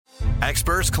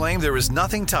Experts claim there is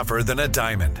nothing tougher than a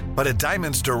diamond. But at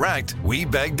Diamonds Direct, we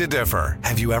beg to differ.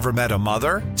 Have you ever met a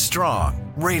mother?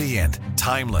 Strong, radiant,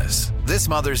 timeless. This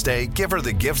Mother's Day, give her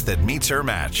the gift that meets her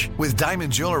match. With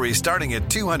diamond jewelry starting at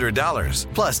 $200.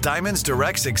 Plus Diamonds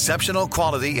Direct's exceptional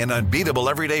quality and unbeatable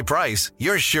everyday price,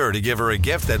 you're sure to give her a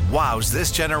gift that wows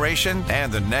this generation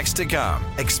and the next to come.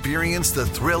 Experience the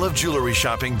thrill of jewelry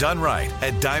shopping done right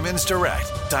at Diamonds Direct.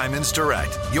 Diamonds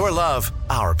Direct. Your love,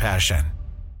 our passion.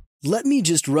 "Let me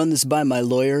just run this by my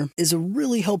lawyer" is a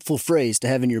really helpful phrase to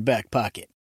have in your back pocket.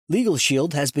 Legal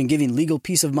Shield has been giving legal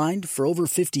peace of mind for over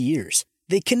 50 years.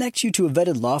 They connect you to a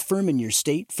vetted law firm in your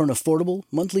state for an affordable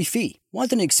monthly fee.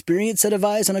 Want an experienced set of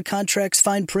eyes on a contract's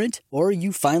fine print? Or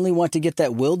you finally want to get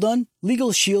that will done?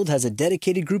 Legal Shield has a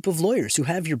dedicated group of lawyers who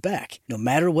have your back, no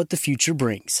matter what the future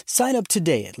brings. Sign up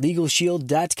today at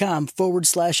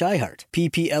LegalShield.com/iHeart.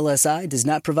 PPLSI does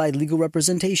not provide legal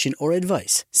representation or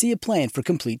advice. See a plan for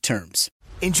complete terms.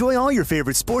 Enjoy all your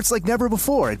favorite sports like never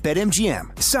before at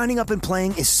BetMGM. Signing up and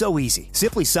playing is so easy.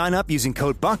 Simply sign up using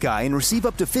code Buckeye and receive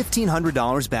up to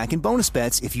 $1,500 back in bonus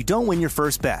bets if you don't win your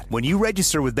first bet. When you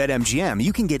register with BetMGM,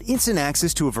 you can get instant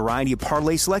access to a variety of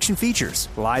parlay selection features,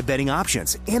 live betting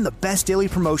options, and the best daily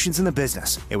promotions in the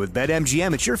business. And with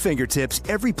BetMGM at your fingertips,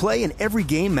 every play and every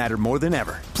game matter more than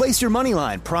ever. Place your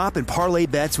moneyline, prop, and parlay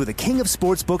bets with the king of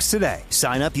sportsbooks today.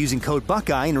 Sign up using code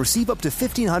Buckeye and receive up to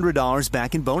 $1,500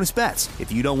 back in bonus bets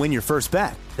if you don't win your first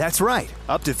bet. That's right,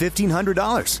 up to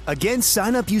 $1,500. Again,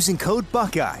 sign up using code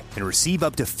Buckeye and receive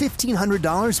up to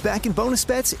 $1,500 back in bonus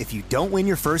bets if you don't win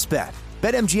your first bet.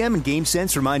 BetMGM and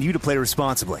GameSense remind you to play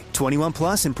responsibly. 21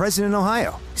 plus and present in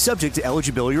Ohio. Subject to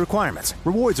eligibility requirements.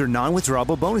 Rewards are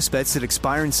non-withdrawable bonus bets that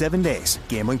expire in 7 days.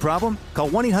 Gambling problem? Call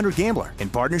 1-800-GAMBLER in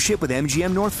partnership with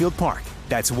MGM Northfield Park.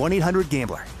 That's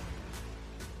 1-800-GAMBLER.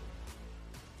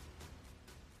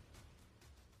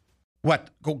 What?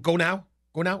 Go now?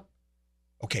 Go now?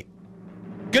 Okay.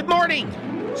 Good morning.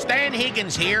 Stan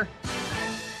Higgins here.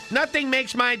 Nothing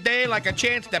makes my day like a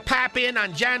chance to pop in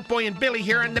on John Boy and Billy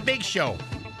here on The Big Show.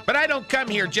 But I don't come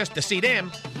here just to see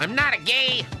them. I'm not a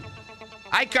gay.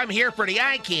 I come here for the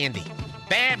eye candy.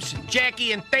 Babs,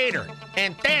 Jackie, and Thader.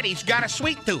 And Daddy's got a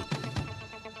sweet tooth.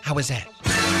 How is that?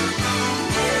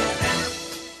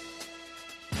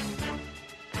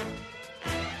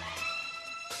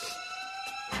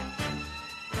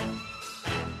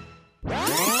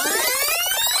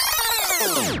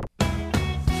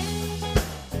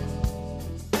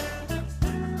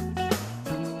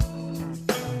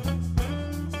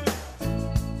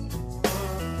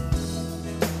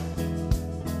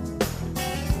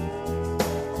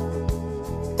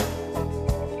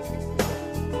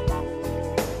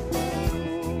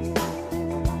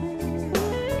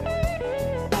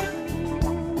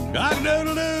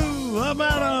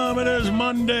 It is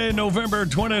Monday, November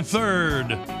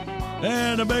 23rd,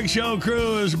 and the Big Show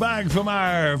crew is back from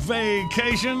our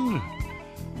vacation.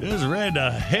 Just ready to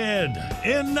head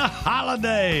in the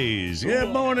holidays. Good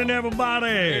morning,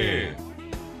 everybody.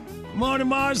 Good morning,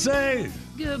 Marcy.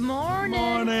 Good morning.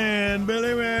 Morning,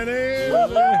 Billy Ready.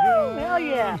 Woo-hoo! Hell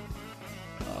yeah.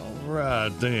 All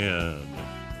right, then.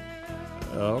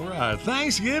 All right,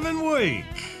 Thanksgiving week.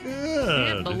 Good.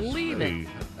 Can't believe it.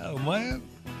 Oh, man.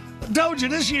 I told you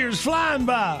this year's flying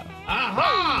by.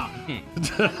 Aha!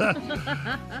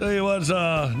 Tell you what's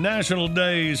national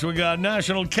days. We got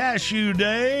National Cashew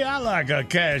Day. I like a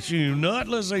cashew nut.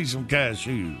 Let's eat some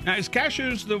cashew. Now, is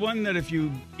cashews the one that if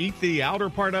you eat the outer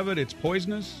part of it, it's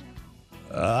poisonous?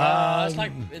 It's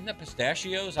like, isn't that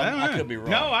pistachios? I could be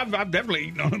wrong. No, I've definitely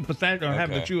eaten on pistachio. Or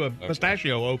have to chew a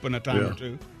pistachio open a time or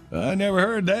two. I never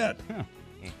heard that. Huh.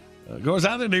 Of course,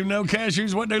 I didn't even know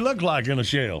cashews what they look like in a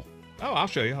shell. Oh, I'll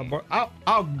show you. I'll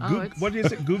what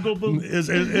is it? Googleable? Is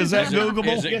that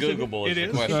Googleable? Is it Googleable? It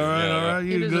is. All right.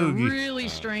 It is a really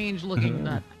strange looking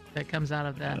nut that comes out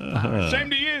of that flower.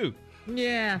 Same to you.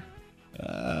 Yeah.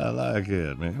 I like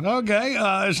it, man. Okay,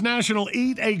 it's National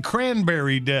Eat a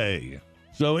Cranberry Day.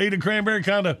 So eat a cranberry,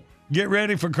 kind of get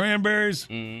ready for cranberries.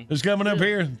 It's coming up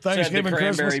here. Thanksgiving, Said the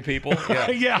cranberry Christmas. people.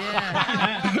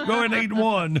 Yeah. Go and eat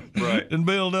one and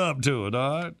build up to it,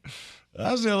 all right?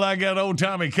 I still like that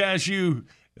old-timey cashew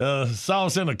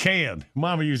sauce in a can.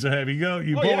 Mama used to have.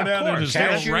 You pour it out and just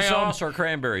Cashew round. sauce or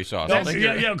cranberry sauce?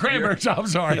 Cranberry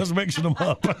sauce. Sorry, I was mixing them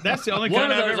up. That's the only One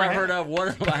kind of those I've I've heard of. One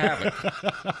of them I haven't.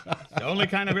 The only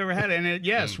kind I've ever had. And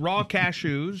yes, raw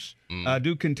cashews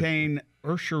do contain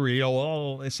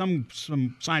urushiol, some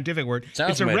scientific word.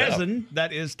 Sounds it's a made resin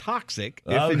that is toxic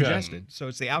if ingested. So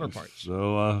it's the outer parts.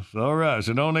 So all right.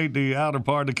 So don't eat the outer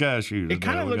part of the cashew. It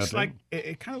kind of looks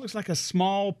like a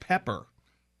small pepper.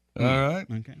 All right.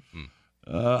 Okay.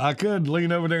 I could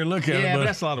lean over there and look at it. Yeah, but but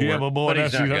that's a lot of Yeah, work. but boy, But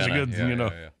he's that's not a gonna.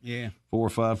 good, Yeah. 4 or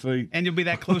 5 feet. And you'll be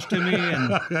that close to me,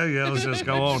 and Yeah, let's just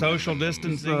go on. social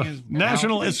distancing is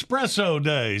National out. Espresso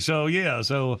Day. So,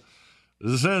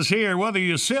 it says here, whether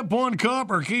you sip one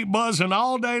cup or keep buzzing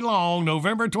all day long,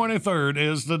 November 23rd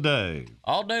is the day.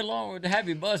 All day long, we'd have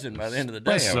you buzzing by the end of the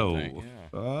day. I would think. Espresso.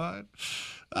 Yeah. All right.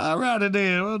 All righty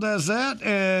then. Well, that's that.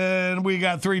 And we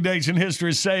got 3 dates in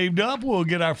history saved up. We'll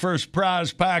get our first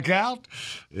prize pack out,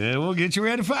 and we'll get you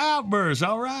ready for Outbursts.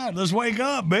 All right, let's wake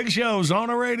up. Big Show's on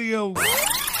the radio.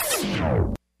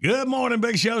 Good morning,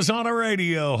 Big Show's on the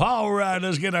radio. All right,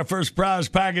 let's get our first prize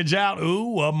package out.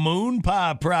 Ooh, a moon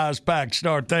pie prize pack.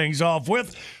 Start things off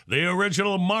with the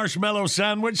original marshmallow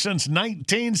sandwich since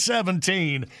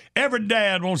 1917. Every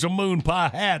dad wants a moon pie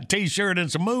hat, T-shirt,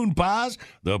 and some moon pies.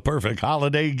 The perfect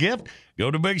holiday gift. Go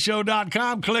to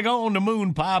BigShow.com, click on the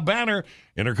moon pie banner,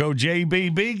 enter code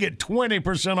JBB, get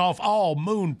 20% off all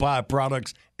moon pie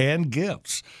products and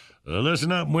gifts.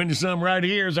 Listen up and win you some right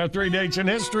here. Here's our 3 dates in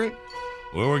history.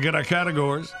 Where we get our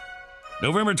categories.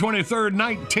 November 23rd,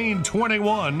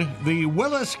 1921, the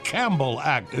Willis-Campbell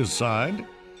Act is signed,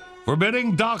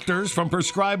 forbidding doctors from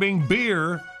prescribing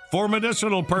beer for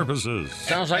medicinal purposes.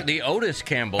 Sounds like the Otis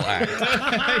Campbell Act.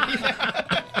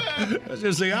 That's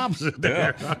just the opposite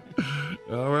there.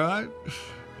 All right.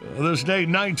 This date,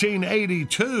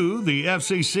 1982, the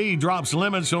FCC drops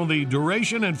limits on the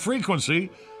duration and frequency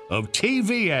of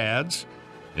TV ads,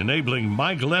 enabling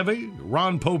Mike Levy,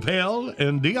 Ron Popeil,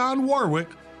 and Dionne Warwick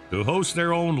to host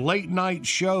their own late-night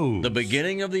shows. The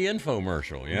beginning of the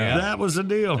infomercial, yeah. That was the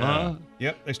deal, huh?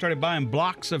 Yep, they started buying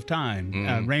blocks of time,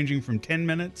 ranging from 10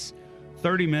 minutes,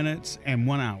 30 minutes, and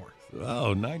 1 hour.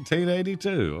 Oh,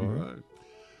 1982. All right.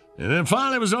 And then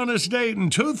finally, it was on this date in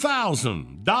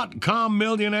 2000, .com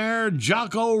millionaire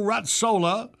Jocko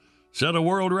Ratsola set a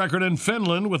world record in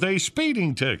Finland with a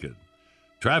speeding ticket.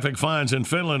 Traffic fines in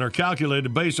Finland are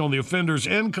calculated based on the offender's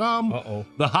income. Uh-oh.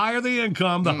 The higher the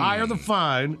income, the higher the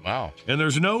fine. Wow. And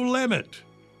there's no limit.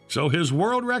 So his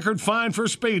world record fine for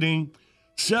speeding,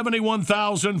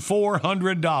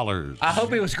 $71,400. I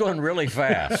hope he was going really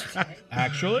fast.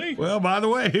 Actually? Well, by the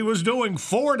way, he was doing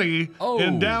 40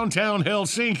 in downtown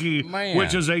Helsinki, Man.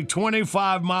 which is a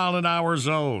 25-mile-an-hour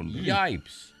zone.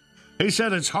 Yipes. He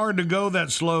said it's hard to go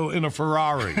that slow in a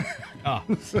Ferrari.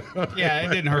 Yeah, it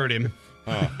didn't hurt him.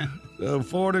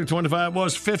 40, 25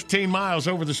 was 15 miles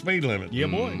over the speed limit. Yeah,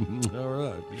 boy. All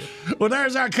right. Well,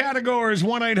 there's our categories.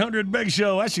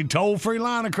 1-800-BIG-SHOW. That's your toll-free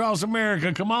line across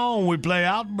America. Come on, we play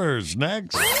Outbursts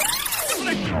next.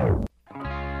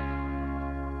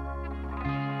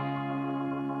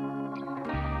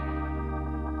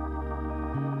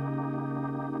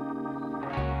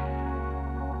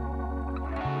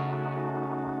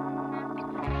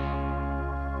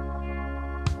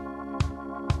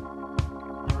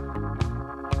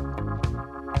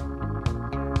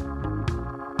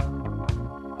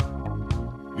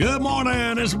 Good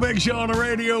morning. It's Big Show on the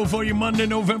radio for you Monday,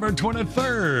 November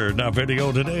 23rd. Our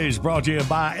video today is brought to you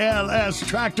by LS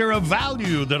Tractor of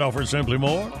Value that offers simply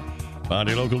more. Find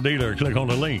your local dealer. Click on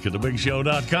the link at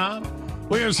thebigshow.com.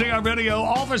 We're going to see our video.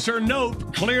 Officer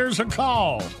Nope clears a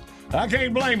call. I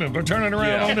can't blame him for turning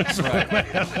around on this one.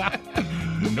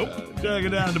 Nope. Check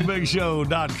it out at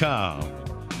thebigshow.com.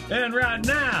 And right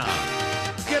now,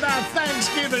 get our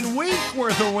Thanksgiving week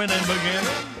worth of winning beginning.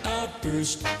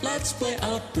 Outburst, let's play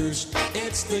Outburst.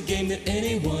 It's the game that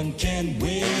anyone can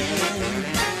win.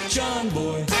 John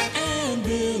Boy and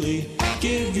Billy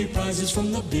give you prizes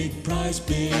from the big prize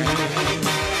bin.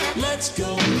 Let's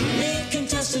go meet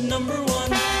contestant number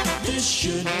 1. This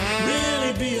should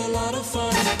really be a lot of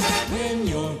fun. When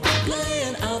you're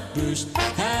playing Outburst,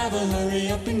 have a hurry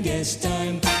up and guess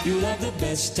time. You'll have the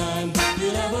best time.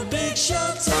 You'll have a big show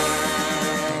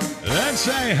time. Let's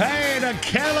say hey to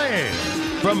Kelly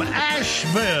from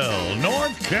Asheville,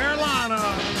 North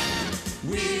Carolina.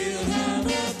 We'll have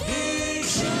a big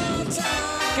show time.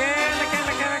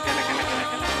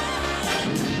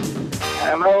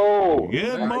 Hello.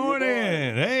 Good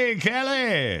morning. Hey,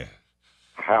 Kelly.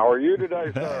 How are you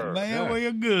today, sir? Man, well,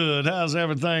 you're good. How's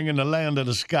everything in the land of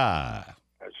the sky?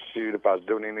 Shoot, if I was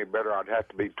doing any better, I'd have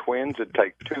to be twins. It'd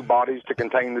take 2 bodies to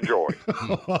contain the joy.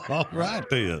 All right,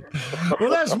 then. Well,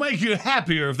 let's make you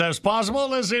happier if that's possible.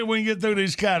 Let's see if we can get through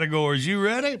these categories. You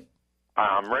ready?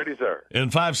 I'm ready, sir.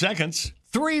 In 5 seconds,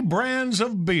 3 brands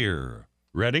of beer.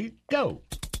 Ready? Go.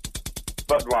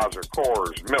 Budweiser,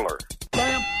 Coors, Miller.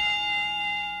 Bam.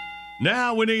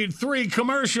 Now we need 3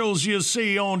 commercials you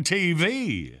see on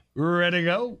TV. Ready?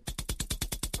 Go.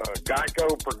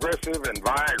 Geico, Progressive, and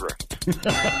Viagra.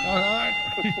 All right.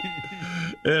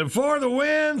 And for the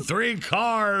win, 3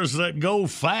 cars that go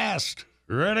fast.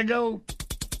 Ready to go?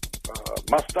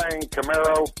 Mustang,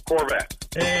 Camaro, Corvette.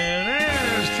 And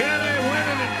there's Kelly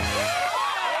winning it.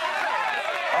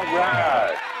 All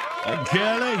right.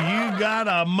 Kelly, you got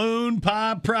a moon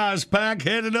pie prize pack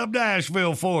headed up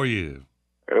Nashville for you.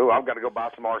 Oh, I've got to go buy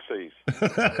some RCs.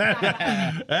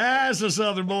 That's a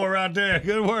Southern boy right there.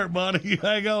 Good work, buddy.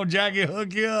 Hang on, Jackie,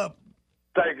 hook you up.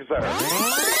 Thank you, sir.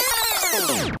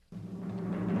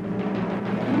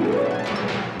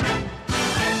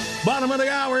 Bottom of the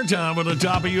hour, time for the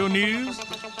top of your news.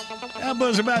 That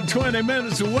was about 20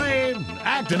 minutes away,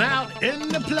 acting out in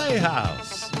the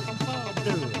Playhouse.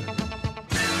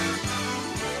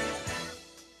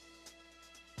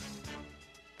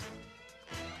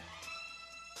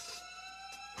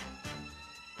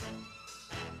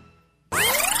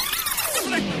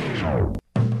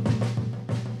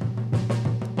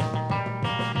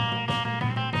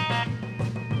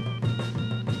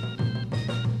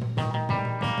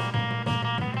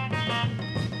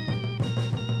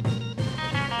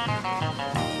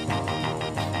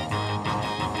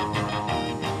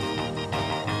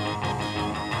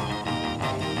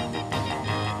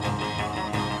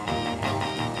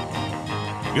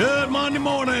 Good Monday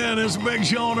morning. It's a big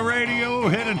show on the radio,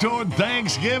 headed toward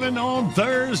Thanksgiving on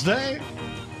Thursday.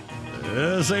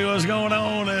 Let's see what's going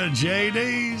on at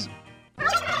JD's.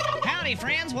 Howdy,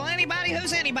 friends. Well, anybody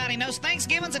who's anybody knows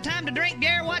Thanksgiving's a time to drink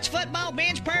beer, watch football,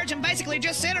 binge, purge, and basically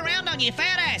just sit around on your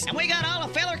fat ass. And we got all a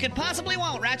feller could possibly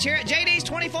want right here at JD's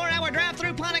 24-hour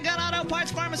drive-thru pawn and gun auto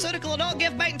parts pharmaceutical adult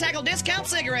gift bait and tackle discount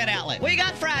cigarette outlet. We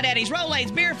got fried eddies,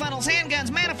 Rolaids, beer funnels,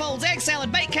 handguns, manifolds, egg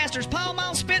salad, bait casters, Pall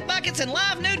Mall, spit buckets, and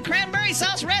live nude cranberry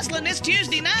sauce wrestling this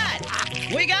Tuesday night.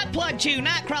 We got plug chew,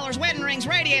 night crawlers, wedding rings,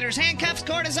 radiators, handcuffs,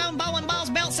 cortisone, bowling balls,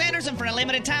 belt sanders, and for a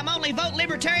limited time only, vote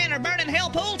libertarian or burning hell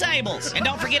pool tables. And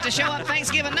don't forget to show up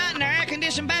Thanksgiving night in our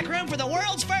air-conditioned back room for the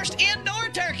world's first indoor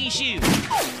turkey shoot.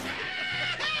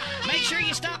 Make sure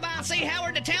you stop by and see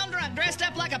Howard the Town Drunk dressed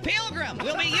up like a pilgrim.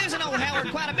 We'll be using old Howard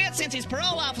quite a bit since his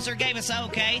parole officer gave us the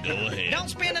okay. Go ahead. Don't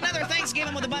spend another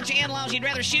Thanksgiving with a bunch of in-laws you'd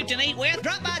rather shoot than eat with.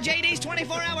 Drop by JD's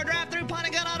 24-hour drive-thru pawn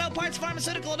and gun auto parts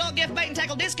pharmaceutical adult gift bait and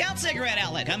tackle discount cigarette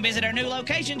outlet. Come visit our new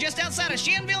location just outside of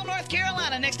Shenville, North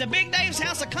Carolina, next to Big Dave's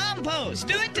House of Compost.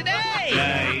 Do it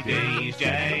today.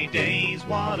 JD's,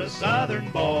 what a Southern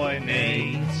boy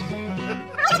needs.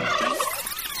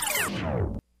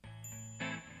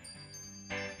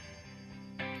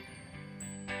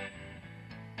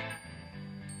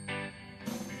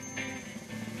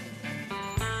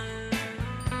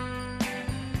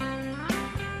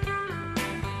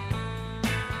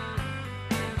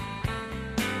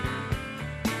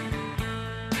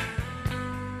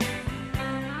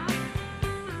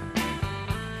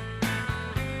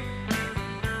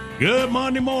 Good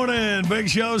Monday morning. Big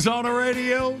show's on the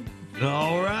radio.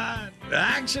 All right.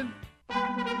 Action.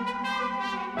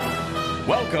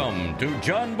 Welcome to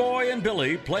John Boy and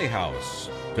Billy Playhouse.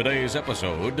 Today's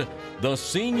episode, The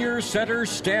Senior Center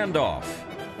Standoff.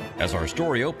 As our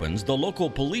story opens, the local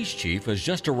police chief has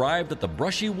just arrived at the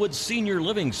Brushywood Senior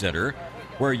Living Center,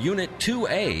 where Unit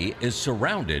 2A is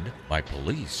surrounded by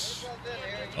police.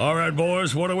 All right,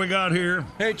 boys, what do we got here?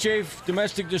 Hey, Chief.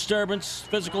 Domestic disturbance,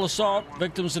 physical assault.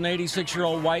 Victim's an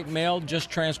 86-year-old white male just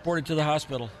transported to the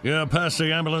hospital. Yeah, past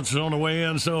the ambulance on the way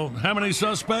in. So how many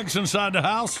suspects inside the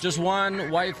house? Just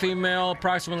one, white female,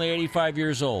 approximately 85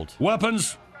 years old.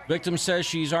 Weapons? Victim says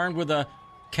she's armed with a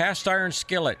cast iron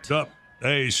skillet.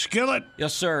 A skillet?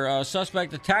 Yes, sir.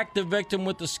 Suspect attacked the victim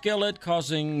with the skillet,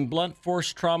 causing blunt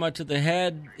force trauma to the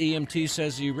head. EMT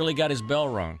says he really got his bell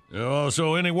rung. Oh,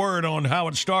 so any word on how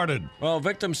it started? Well,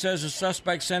 victim says the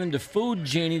suspect sent him to Food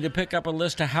Genie to pick up a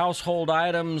list of household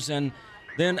items and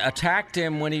then attacked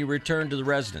him when he returned to the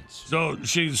residence. So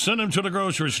she sent him to the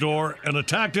grocery store and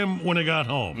attacked him when he got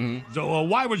home. Mm-hmm. So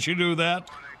why would she do that?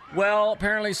 Well,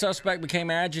 apparently suspect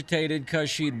became agitated because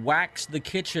she'd waxed the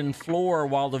kitchen floor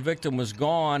while the victim was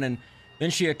gone, and then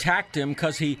she attacked him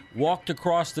because he walked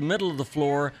across the middle of the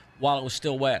floor while it was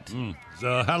still wet.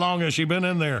 So how long has she been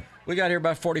in there? We got here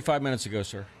about 45 minutes ago,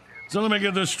 sir. So let me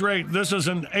get this straight. This is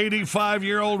an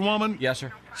 85-year-old woman? Yes,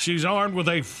 sir. She's armed with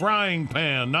a frying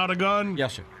pan, not a gun?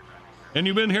 Yes, sir. And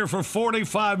you've been here for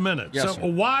 45 minutes. Yes, so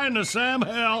sir. Why in the Sam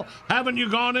hell haven't you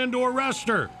gone in to arrest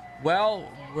her? Well,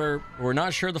 we're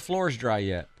not sure the floor's dry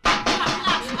yet.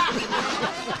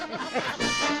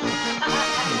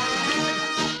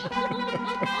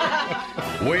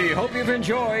 We hope you've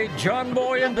enjoyed John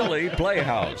Boy and Billy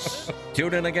Playhouse.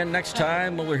 Tune in again next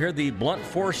time when we'll hear the blunt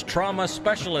force trauma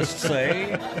specialist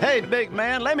say, Hey, big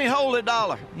man, let me hold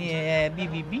 $1. Yeah,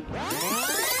 beep.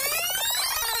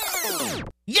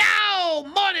 Yo,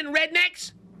 morning,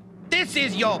 rednecks. This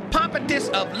is your pompatus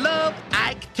of love,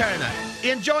 Ike Turner,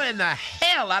 enjoying the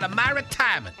hell out of my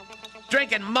retirement.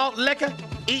 Drinking malt liquor,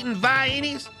 eating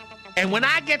Viennies, and when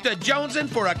I get to jonesing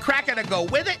for a cracker to go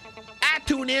with it, I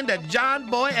tune in to John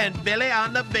Boy and Billy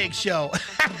on the Big Show.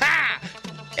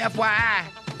 FYI,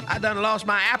 I done lost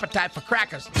my appetite for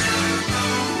crackers.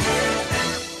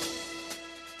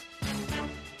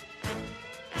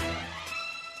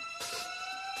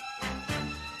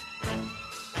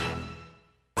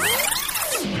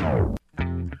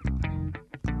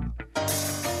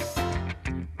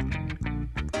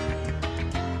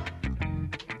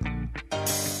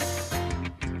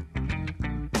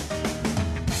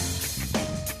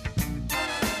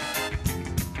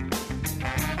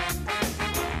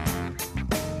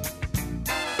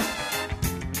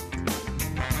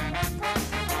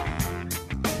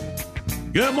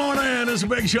 Good morning. It's a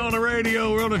Big Show on the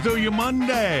radio. Rolling through you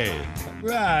Monday.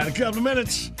 Right, a couple of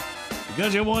minutes.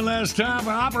 Got you one last time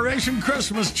for Operation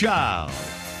Christmas Child.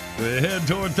 We head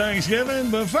toward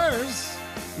Thanksgiving, but first,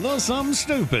 a little something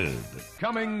stupid.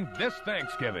 Coming this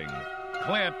Thanksgiving,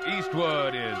 Clint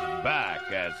Eastwood is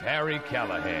back as Harry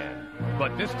Callahan.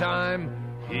 But this time,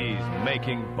 he's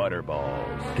making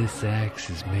butterballs. This axe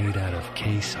is made out of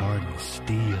case-hardened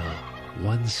steel.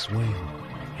 One swing,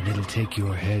 and it'll take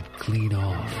your head clean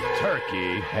off.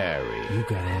 Turkey Harry. You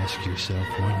gotta ask yourself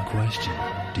one question.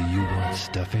 Do you want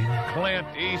stuffing? Clint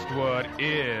Eastwood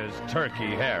is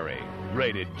Turkey Harry.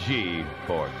 Rated G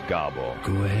for gobble.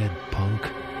 Go ahead, punk.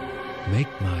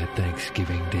 Make my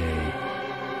Thanksgiving Day.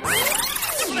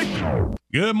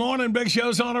 Good morning, Big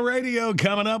Show's on the radio.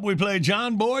 Coming up, we play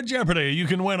John Boy Jeopardy. You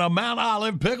can win a Mount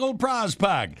Olive Pickle Prize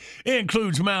Pack. It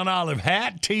includes Mount Olive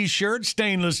hat, T-shirt,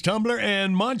 stainless tumbler,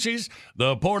 and Munchies.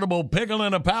 The portable pickle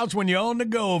in a pouch when you're on the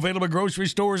go. Available at grocery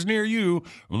stores near you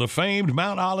from the famed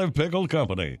Mount Olive Pickle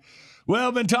Company. Well,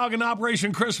 I've been talking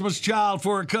Operation Christmas Child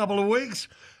for a couple of weeks.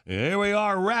 Here we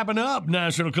are wrapping up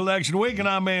National Collection Week, and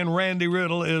our man Randy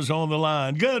Riddle is on the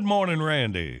line. Good morning,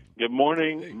 Randy. Good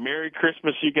morning. Merry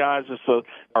Christmas, you guys. It's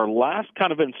our last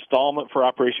kind of installment for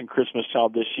Operation Christmas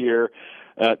Child this year.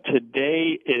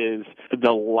 Today is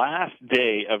the last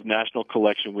day of National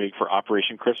Collection Week for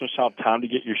Operation Christmas Child. Time to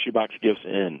get your shoebox gifts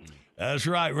in. That's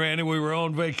right, Randy. We were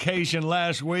on vacation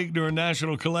last week during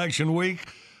National Collection Week.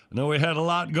 I know we had a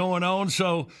lot going on,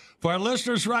 so for our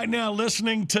listeners right now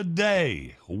listening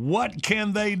today, what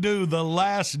can they do the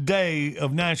last day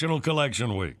of National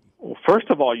Collection Week? Well, first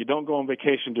of all, you don't go on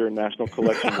vacation during National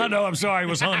Collection Week. I know, I'm sorry, it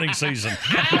was hunting season.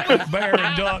 Bear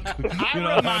and duck.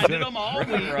 I reminded them all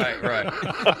week. Right.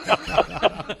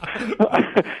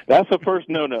 That's the first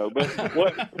no-no. But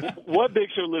what Big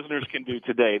Show listeners can do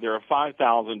today, there are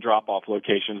 5,000 drop-off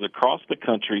locations across the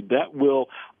country that will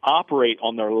operate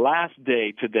on their last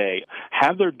day today,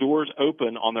 have their doors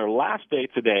open on their last day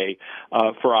today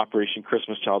for Operation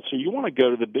Christmas Child. So you want to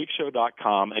go to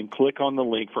thebigshow.com and click on the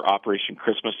link for Operation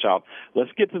Christmas Child.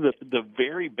 Let's get to the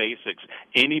very basics.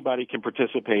 Anybody can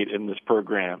participate in this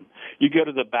program. You go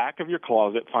to the back of your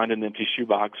closet, find an empty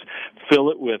shoebox, fill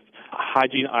it with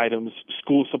hygiene items,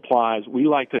 school supplies. We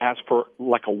like to ask for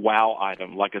like a wow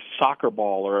item, like a soccer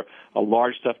ball or a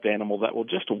large stuffed animal that will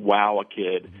just wow a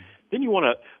kid. Mm-hmm. Then you want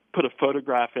to put a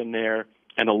photograph in there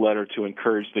and a letter to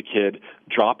encourage the kid.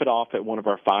 Drop it off at one of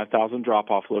our 5,000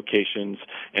 drop-off locations,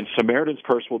 and Samaritan's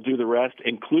Purse will do the rest,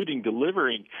 including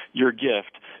delivering your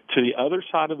gift to the other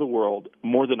side of the world,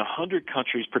 more than 100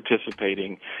 countries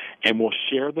participating, and will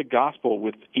share the gospel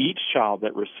with each child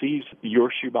that receives your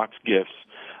shoebox gifts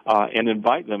and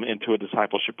invite them into a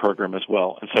discipleship program as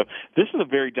well. And so this is a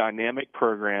very dynamic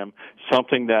program,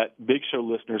 something that Big Show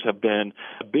listeners have been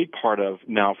a big part of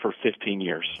now for 15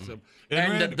 years.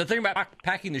 And the thing about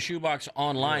packing the shoebox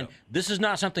online, this is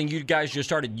not something you guys just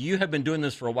started. You have been doing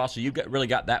this for a while, so you really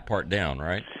got that part down,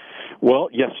 right? Well,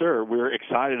 yes, sir. We're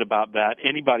excited about that.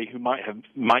 Anybody who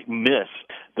might miss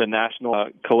the National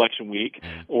Collection Week,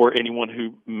 or anyone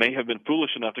who may have been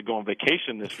foolish enough to go on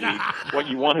vacation this week, what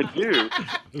you want to do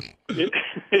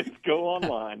is go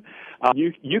online.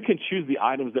 You can choose the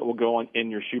items that will go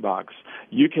in your shoebox.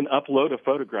 You can upload a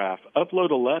photograph, upload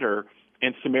a letter,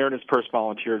 and Samaritan's Purse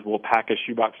volunteers will pack a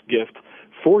shoebox gift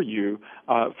for you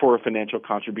for a financial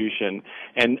contribution.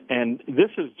 And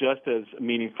this is just as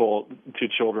meaningful to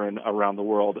children around the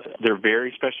world. They're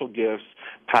very special gifts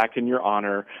packed in your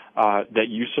honor that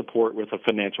you support with a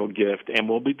financial gift and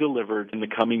will be delivered in the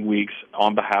coming weeks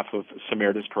on behalf of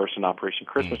Samaritan's Purse and Operation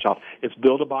Christmas Child. It's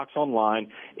Build-A-Box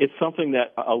Online. It's something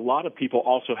that a lot of people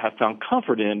also have found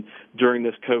comfort in during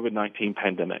this COVID-19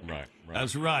 pandemic. Right.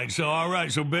 That's right. So, all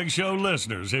right. So, Big Show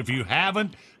listeners, if you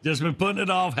haven't Just been putting it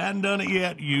off, hadn't done it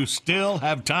yet. You still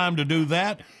have time to do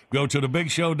that. Go to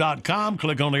thebigshow.com,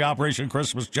 click on the Operation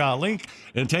Christmas Child link,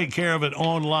 and take care of it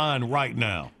online right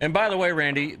now. And by the way,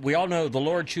 Randy, we all know the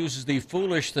Lord chooses the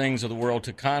foolish things of the world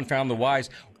to confound the wise.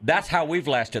 That's how we've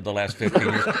lasted the last 15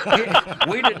 years.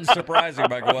 We didn't surprise him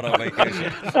by going on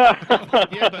vacation.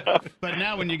 Yeah, but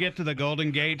now when you get to the Golden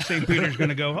Gate, St. Peter's going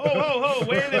to go, ho,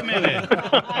 wait a minute.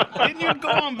 Didn't you go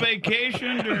on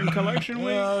vacation during collection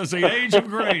week? It's the age of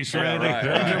grace, Randy. Right.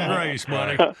 Age of grace,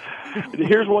 buddy.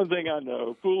 Here's one thing I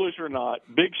know, foolish or not,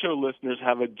 Big Show listeners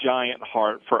have a giant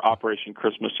heart for Operation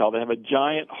Christmas Child. They have a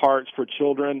giant heart for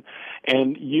children,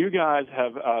 and you guys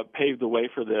have paved the way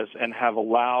for this and have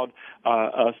allowed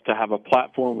us to have a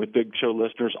platform with Big Show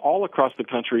listeners all across the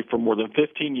country for more than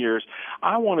 15 years.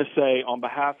 I want to say on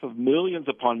behalf of millions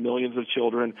upon millions of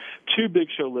children, to Big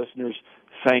Show listeners,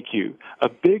 thank you. A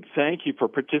big thank you for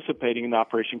participating in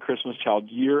Operation Christmas Child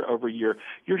year over year.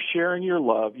 You're sharing your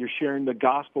love. You're sharing the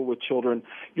gospel with children.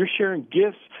 You're sharing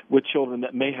gifts with children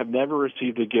that may have never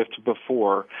received a gift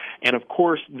before. And, of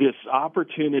course, this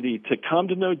opportunity to come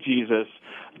to know Jesus,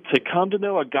 to come to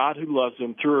know a God who loves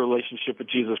them through a relationship with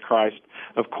Jesus Christ,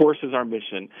 of course, is our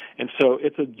mission. And so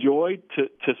it's a joy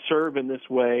to serve in this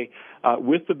way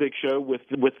with the Big Show, with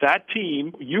that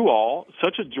team, you all,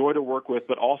 such a joy to work with,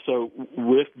 but also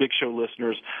with Big Show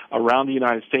listeners around the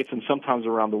United States and sometimes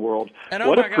around the world. And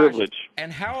what a privilege.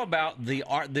 And how about the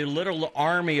little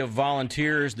army of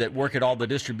volunteers that work at all the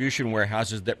distribution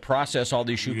warehouses that process all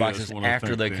these shoeboxes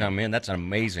after they come in? That's an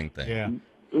amazing thing. Yeah.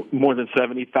 More than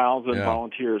 70,000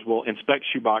 volunteers will inspect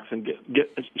shoeboxes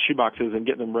and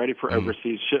get them ready for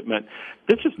overseas shipment.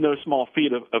 This is no small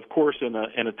feat, of course, in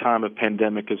a time of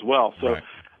pandemic as well. So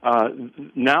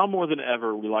now more than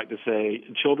ever, we like to say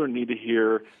children need to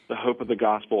hear the hope of the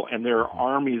gospel, and there are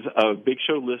armies of Big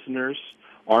Show listeners,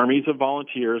 armies of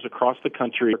volunteers across the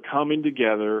country are coming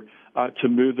together to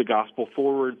move the gospel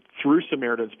forward through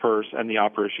Samaritan's Purse and the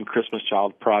Operation Christmas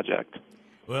Child project.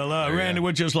 Well, Randy,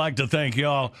 we'd just like to thank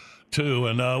y'all, too.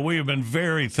 And we have been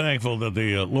very thankful that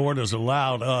the Lord has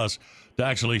allowed us to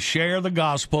actually share the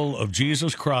gospel of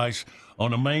Jesus Christ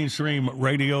on a mainstream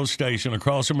radio station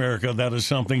across America. That is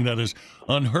something that is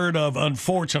unheard of,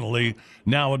 unfortunately,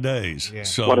 nowadays. Yeah.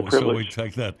 So, what a privilege. So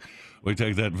we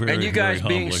take that very, and you guys very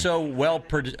being humbly. so well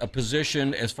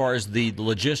positioned as far as the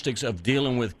logistics of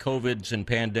dealing with COVIDs and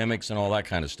pandemics and all that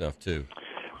kind of stuff, too.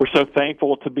 We're so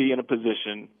thankful to be in a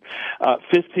position.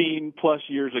 15-plus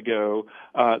years ago,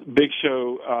 Big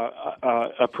Show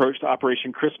approached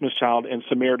Operation Christmas Child and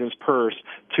Samaritan's Purse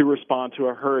to respond to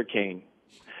a hurricane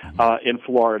in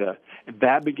Florida.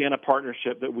 That began a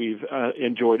partnership that we've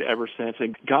enjoyed ever since.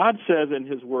 And God says in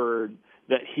His Word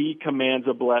that He commands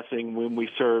a blessing when we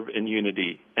serve in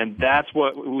unity. And that's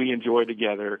what we enjoy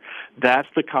together. That's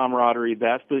the camaraderie.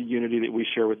 That's the unity that we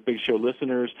share with Big Show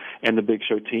listeners and the Big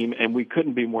Show team. And we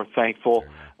couldn't be more thankful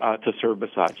to serve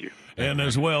beside you. And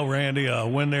as well, Randy,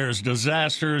 when there's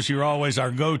disasters, you're always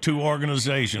our go-to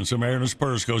organization, Samaritan's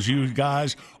Purse, because you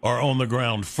guys are on the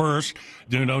ground first.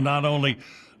 You know, not only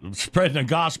spreading the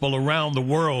gospel around the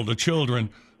world to children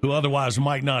who otherwise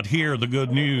might not hear the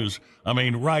good news. I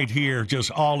mean, right here, just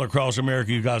all across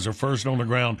America, you guys are first on the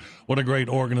ground. What a great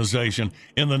organization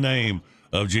in the name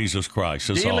of Jesus Christ.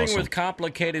 It's Dealing awesome. with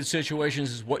complicated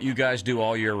situations is what you guys do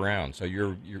all year round.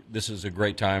 So this is a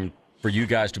great time for you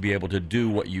guys to be able to do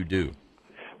what you do.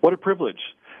 What a privilege.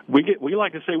 We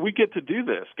like to say we get to do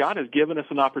this. God has given us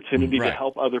an opportunity to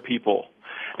help other people,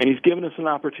 and He's given us an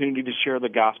opportunity to share the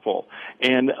gospel.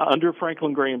 And under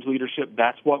Franklin Graham's leadership,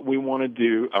 that's what we want to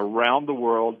do around the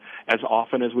world as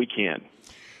often as we can.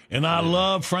 And I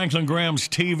love Franklin Graham's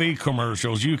TV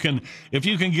commercials. If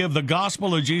you can give the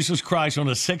gospel of Jesus Christ on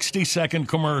a 60-second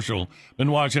commercial,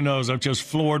 been watching those. I'm just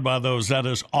floored by those. That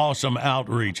is awesome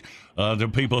outreach to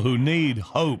people who need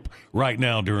hope right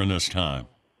now during this time.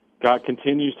 God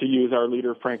continues to use our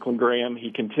leader, Franklin Graham.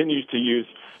 He continues to use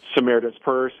Samaritan's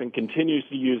Purse and continues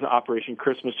to use Operation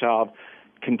Christmas Child,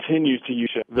 continues to use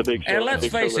the Big Show. And let's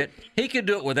face it, He could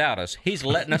do it without us. He's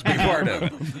letting us be part of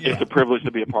it. It's a privilege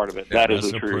to be a part of it. That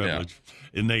is the truth. Privilege.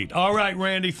 Innate. All right,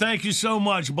 Randy, thank you so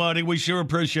much, buddy. We sure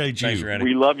appreciate you. Thanks, Randy.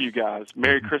 We love you guys.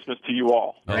 Merry Christmas to you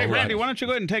all. Hey, Randy, why don't you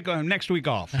go ahead and take next week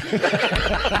off?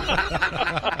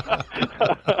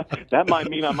 That might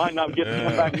mean I might not get to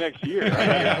come back next year.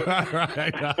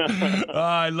 Right.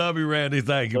 I love you, Randy.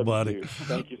 Thank you, buddy.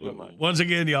 Thank you so much. Once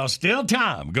again, y'all, still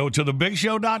time. Go to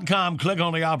thebigshow.com, click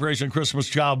on the Operation Christmas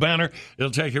Child banner.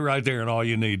 It'll take you right there and all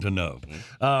you need to know.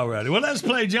 All righty. Well, let's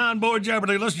play John Boy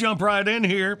Jeopardy. Let's jump right in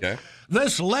here. Okay.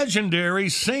 This legendary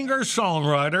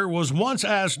singer-songwriter was once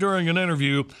asked during an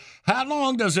interview, how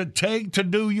long does it take to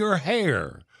do your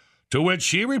hair? To which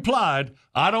she replied,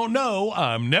 I don't know,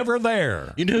 I'm never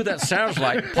there. You know who that sounds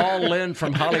like? Paul Lynde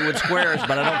from Hollywood Squares,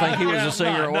 but I don't think he was a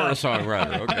singer or a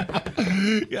songwriter.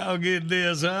 Okay. Y'all get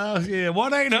this, huh? Yeah,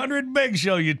 1-800-BIG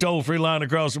SHOW, you toll-free line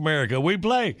across America. We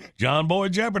play John Boy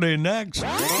Jeopardy next.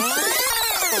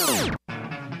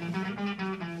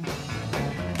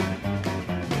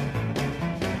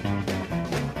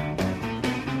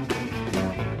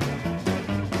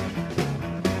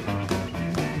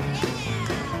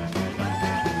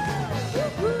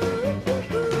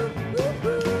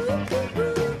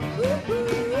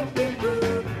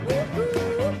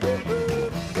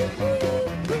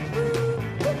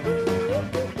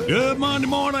 Good Monday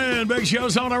morning. Big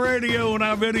Show's on the radio, and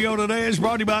our video today is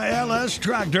brought to you by LS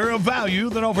Tractor, a value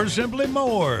that offers simply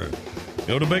more.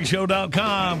 Go to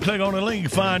BigShow.com, click on the link,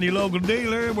 find your local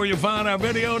dealer, where you'll find our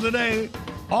video today.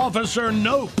 Officer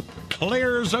Nope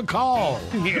clears a call.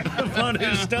 Yeah,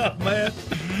 funny stuff, man.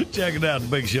 Check it out at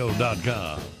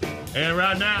BigShow.com. And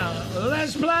right now,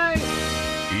 let's play.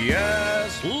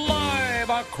 Yes, live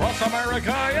across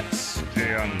America, it's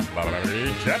John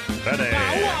Boy Jeopardy.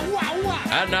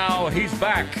 And now he's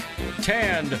back,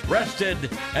 tanned, rested,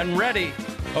 and ready.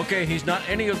 Okay, he's not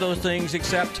any of those things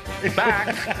except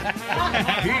back.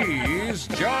 He's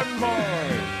John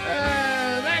Boy.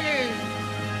 Thank you.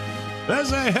 Let's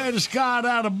say hey to Scott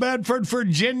out of Bedford,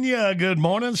 Virginia. Good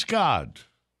morning, Scott.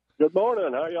 Good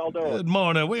morning. How y'all doing? Good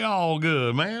morning. We all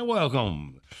good, man.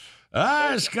 Welcome. All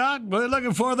right, Scott, we're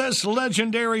looking for this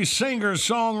legendary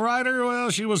singer-songwriter. Well,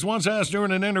 she was once asked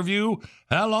during an interview,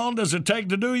 how long does it take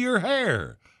to do your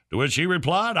hair? To which she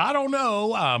replied, I don't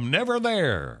know, I'm never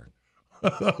there.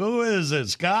 Who is it,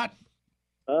 Scott?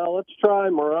 Let's try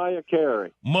Mariah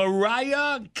Carey.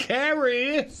 Mariah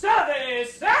Carey?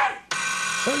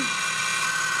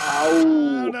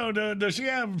 Oh. No, does she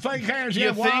have fake hair? Does she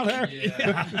have wild hair?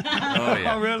 Yeah. Oh,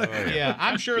 yeah. Oh, really? Oh, yeah. Yeah,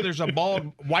 I'm sure there's a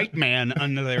bald white man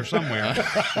under there somewhere.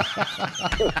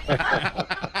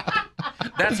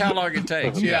 That's how long it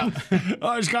takes. Yeah.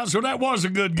 All right, Scott, so that was a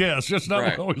good guess. Just not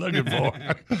Right. what we're looking for.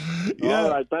 All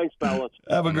right. Thanks, fellas.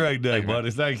 Have a great day, buddy.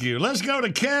 Thank you. Let's go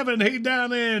to Kevin. He's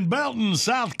down in Belton,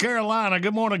 South Carolina.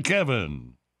 Good morning,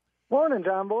 Kevin. Morning,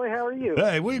 John Boy. How are you?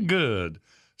 Hey, we're good.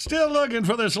 Still looking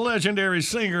for this legendary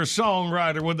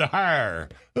singer-songwriter with the hair.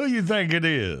 Who you think it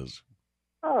is?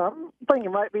 I'm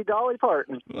thinking it might be Dolly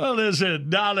Parton. Well, is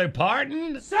it Dolly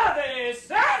Parton?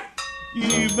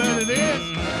 You bet it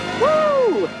is.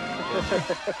 Woo!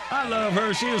 I love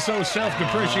her. She is so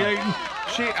self-depreciating.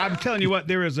 I'm telling you what,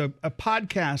 there is a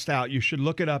podcast out. You should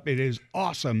look it up. It is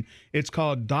awesome. It's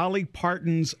called Dolly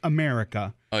Parton's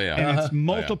America. Oh, yeah. And Uh-huh. it's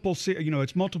multiple,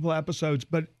 it's multiple episodes,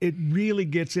 but it really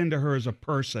gets into her as a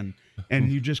person, and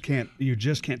you just can't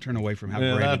turn away from how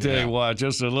Man, great I it tell is. you what,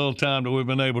 just a little time that we've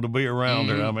been able to be around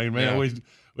her. I mean, man, Yeah.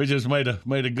 we just made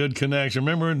a good connection.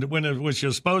 Remember when she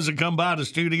was supposed to come by the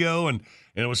studio and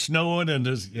it was snowing and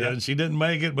she didn't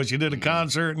make it, but she did a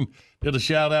concert and did a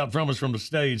shout out from us from the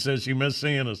stage. Said she missed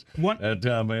seeing us that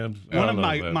time, man. One of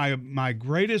my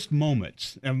greatest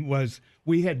moments was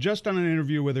we had just done an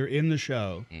interview with her in the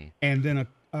show, and then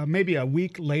maybe a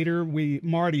week later,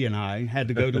 Marty and I had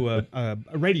to go to a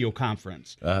radio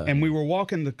conference, and we were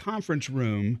walking the conference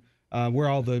room where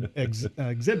all the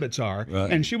exhibits are,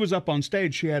 and she was up on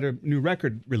stage. She had a new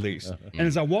record release, and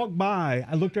as I walked by,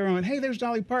 I looked over and went, "Hey, there's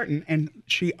Dolly Parton," and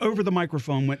she over the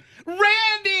microphone went,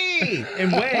 "Randy!"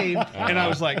 and waved, and I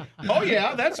was like, "Oh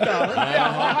yeah, that's Dolly."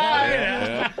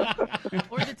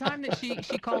 Or the time that she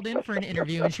called in for an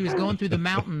interview and she was going through the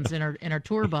mountains in her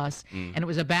tour bus and it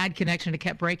was a bad connection. It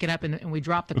kept breaking up and we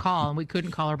dropped the call and we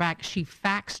couldn't call her back. She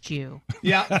faxed you.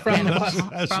 Yeah, from the bus.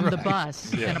 From the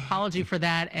bus. Yeah. An apology for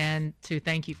that and to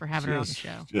thank you for having her on the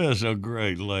show. Just a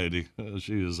great lady.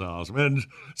 She is awesome. And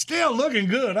still looking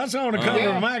good. I saw her on the cover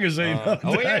of a magazine.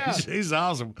 She's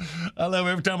awesome. I love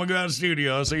every time I go out of the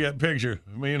studio, I see that picture.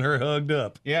 Me and her hugged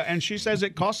up. Yeah, and she says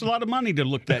it costs a lot of money to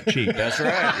look that cheap. That's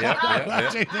right. Yep.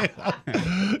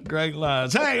 Great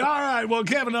lines. Hey, all right. Well,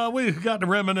 Kevin, we got to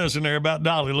reminiscing there about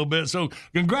Dolly a little bit. So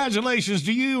congratulations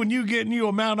to you and you getting you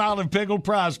a Mount Olive pickle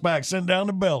prize pack sent down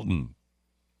to Belton.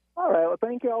 All right. Well,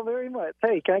 thank you all very much.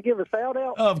 Hey, can I give a shout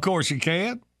out? Of course you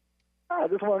can. I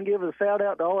just want to give a shout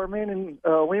out to all our men and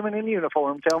women in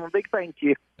uniform. Tell them a big thank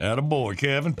you. Attaboy,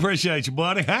 Kevin. Appreciate you,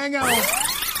 buddy. Hang on.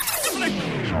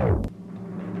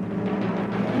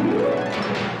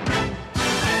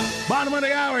 Bottom of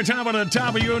the hour, time on the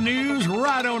top of your news.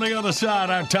 Right on the other side,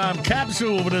 our time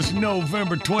capsule for this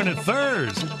November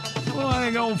 23rd. Well,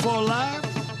 hang on for a laugh.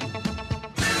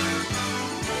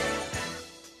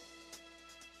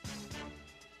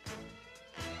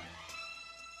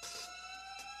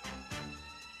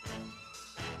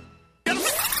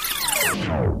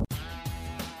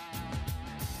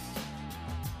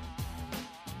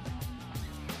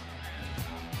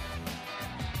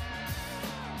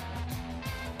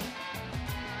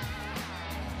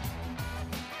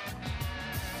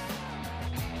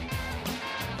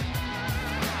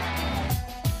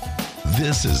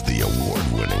 This is the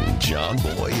award-winning John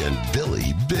Boy and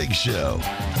Billy Big Show.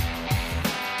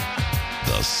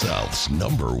 The South's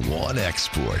 #1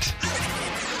 export.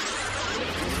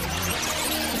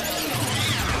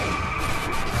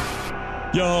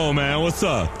 Yo, man, what's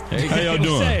up? Hey, how y'all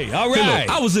doing? Say, all right. Hey, look,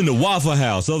 I was in the Waffle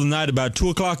House the other night about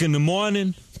 2 o'clock in the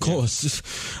morning. Of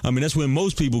course, I mean, that's when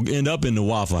most people end up in the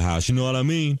Waffle House. You know what I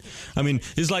mean? I mean,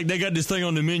 it's like they got this thing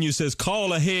on the menu that says,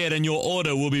 call ahead and your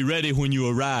order will be ready when you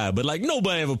arrive. But, like,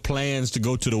 nobody ever plans to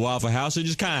go to the Waffle House. It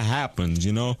just kind of happens,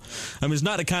 you know? I mean, it's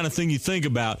not the kind of thing you think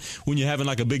about when you're having,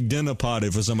 like, a big dinner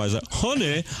party for somebody. It's like,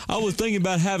 honey, I was thinking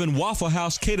about having Waffle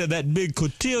House cater that big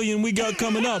cotillion we got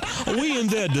coming up. Are we in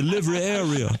their delivery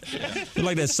area? It's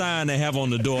like that sign they have on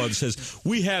the door that says,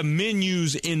 we have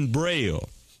menus in Braille.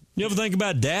 You ever think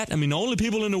about that? I mean, the only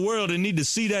people in the world that need to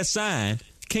see that sign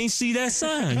can't see that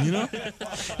sign, you know?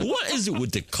 What is it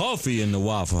with the coffee in the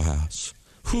Waffle House?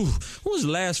 Whew. What was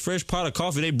the last fresh pot of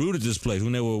coffee they brewed at this place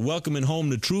when they were welcoming home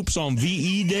the troops on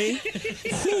VE Day?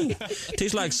 Whew.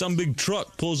 Tastes like some big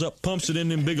truck pulls up, pumps it in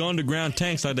them big underground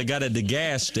tanks like they got at the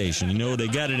gas station. You know, they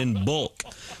got it in bulk.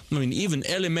 I mean, even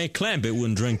Ellie Mae Clampett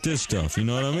wouldn't drink this stuff. You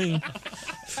know what I mean?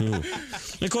 Sure.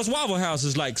 And of course, Waffle House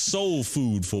is like soul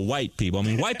food for white people. I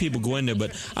mean, white people go in there,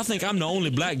 but I think I'm the only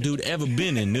black dude ever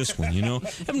been in this one, you know?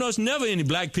 I've noticed never any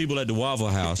black people at the Waffle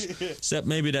House, except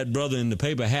maybe that brother in the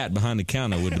paper hat behind the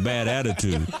counter with the bad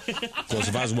attitude. Of course,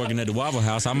 if I was working at the Waffle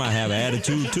House, I might have an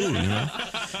attitude too, you know?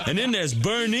 And then there's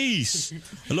Bernice.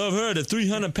 I love her, the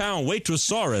 300-pound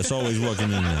waitress-saurus always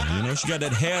working in there, you know? She got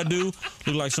that hairdo,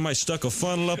 looked like somebody stuck a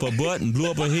funnel up her butt and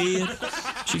blew up her head.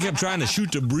 She kept trying to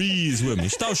shoot the breeze with me.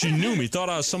 She thought she knew me, thought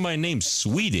I was somebody named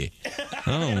Sweetie.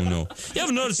 I don't know. You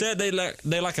ever notice that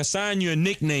they like assign you a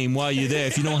nickname while you're there?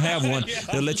 If you don't have one,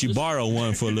 they'll let you borrow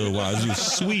one for a little while. It's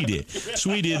just Sweetie.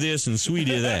 Sweetie this and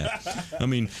Sweetie that. I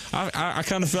mean, I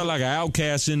kind of felt like an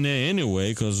outcast in there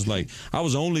anyway, because, like, I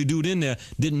was the only dude in there,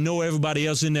 didn't know everybody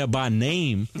else in there by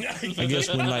name. I guess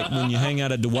when you hang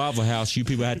out at the Waffle House, you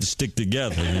people had to stick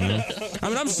together, you know? I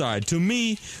mean, I'm sorry. To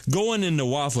me, going in the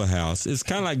Waffle House, it's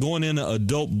kind of like going in an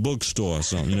adult bookstore or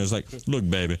something. You know, it's like, look,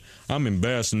 baby, I'm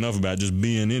embarrassed enough about just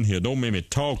being in here. Don't make me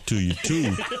talk to you,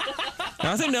 too.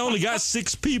 Now, I think they only got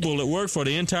 6 people that work for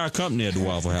the entire company at the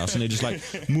Waffle House, and they just, like,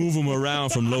 move them around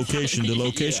from location to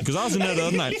location. Because I was in there the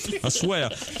other night, I swear,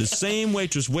 the same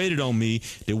waitress waited on me.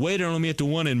 They waited on me at the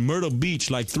one in Myrtle Beach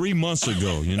like 3 months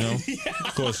ago, you know?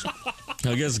 Of course,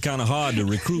 I guess it's kind of hard to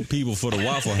recruit people for the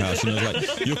Waffle House. You know,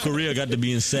 it's like your career got to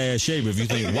be in sad shape if you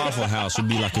think Waffle House would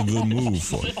be like a good move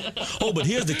for you. Oh, but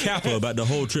here's the capper about the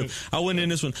whole trip. I went in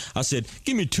this one. I said,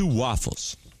 give me 2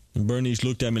 waffles. And Bernice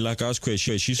looked at me like I was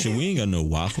crazy. She said, we ain't got no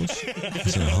waffles. I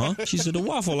said, huh? She said, the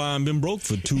waffle line been broke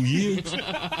for 2 years.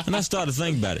 And I started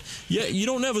thinking about it. Yeah, you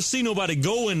don't ever see nobody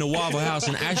go in the Waffle House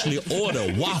and actually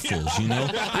order waffles, you know?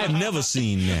 I have never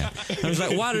seen that. I was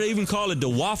like, why did they even call it the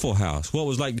Waffle House? What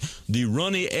was like the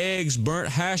runny eggs, burnt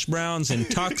hash browns,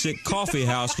 and toxic coffee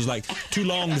house was like too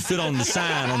long to fit on the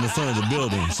sign on the front of the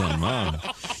building or something. I don't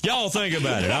know. Y'all think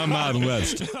about it. I'm Ivan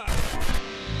Webster.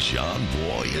 John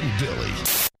Boy and Billy.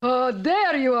 Oh,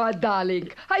 there you are, darling.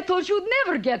 I thought you'd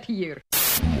never get here.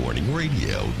 Morning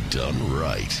radio done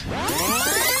right.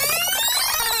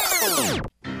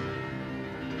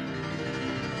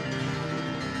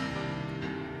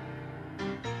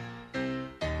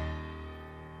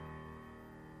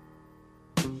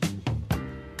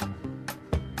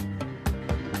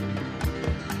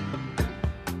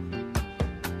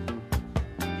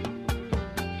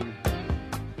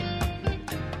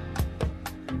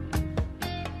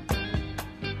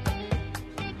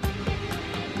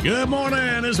 Good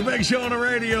morning. It's a big show on the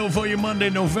radio for you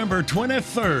Monday, November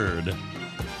 23rd.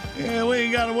 Yeah, we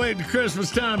ain't got to wait to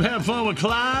Christmas time. Have fun with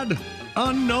Clyde.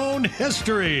 Unknown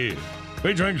History.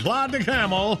 Featuring Clyde the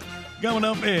Camel. Coming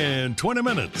up in 20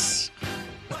 minutes.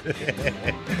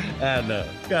 I know.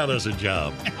 Got us a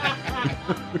job.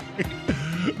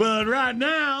 But right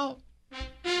now,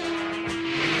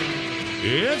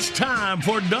 it's time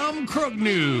for Dumb Crook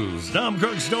News. Dumb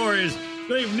Crook Stories.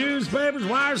 Leave newspapers,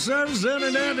 wire services,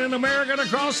 internet in America and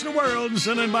across the world, and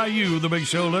sent in by you, the Big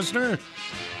Show listener.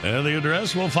 And the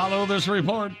address will follow this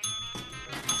report.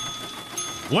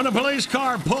 When a police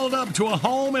car pulled up to a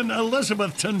home in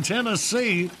Elizabethton,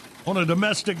 Tennessee, on a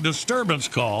domestic disturbance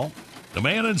call, the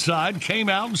man inside came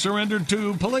out and surrendered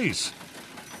to police.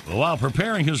 While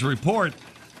preparing his report,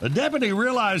 the deputy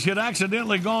realized he had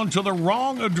accidentally gone to the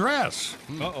wrong address.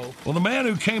 Uh-oh. Well, the man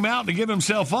who came out to give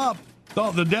himself up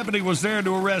thought the deputy was there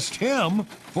to arrest him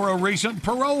for a recent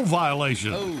parole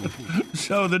violation.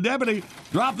 So the deputy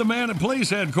dropped the man at police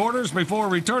headquarters before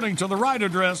returning to the right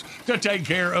address to take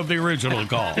care of the original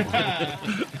call.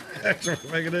 Thanks for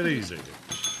making it easy.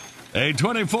 A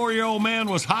 24-year-old man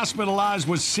was hospitalized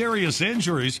with serious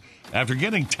injuries after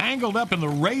getting tangled up in the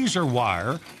razor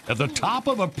wire at the top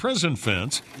of a prison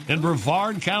fence in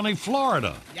Brevard County,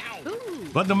 Florida.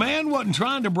 But the man wasn't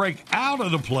trying to break out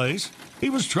of the place. He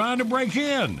was trying to break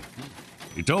in.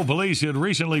 He told police he had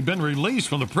recently been released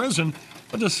from the prison,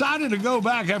 but decided to go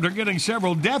back after getting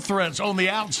several death threats on the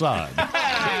outside.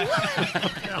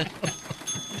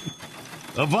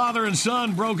 A father and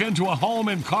son broke into a home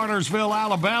in Cartersville,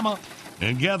 Alabama,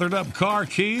 and gathered up car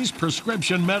keys,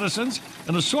 prescription medicines,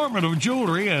 an assortment of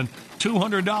jewelry, and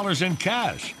 $200 in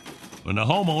cash. When the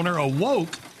homeowner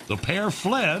awoke, the pair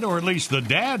fled, or at least the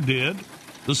dad did.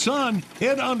 The son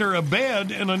hid under a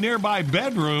bed in a nearby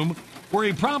bedroom where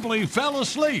he promptly fell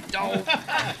asleep.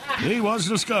 He was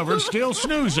discovered still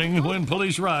snoozing when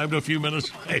police arrived a few minutes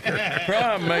later.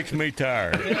 Crime makes me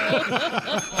tired.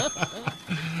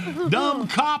 Dumb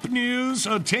cop news.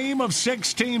 A team of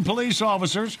 16 police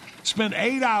officers spent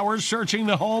 8 hours searching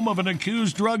the home of an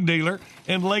accused drug dealer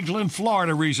in Lakeland,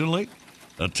 Florida recently.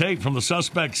 A tape from the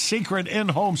suspect's secret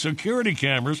in-home security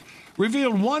cameras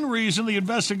revealed one reason the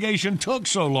investigation took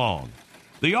so long.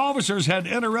 The officers had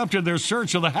interrupted their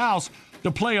search of the house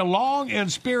to play a long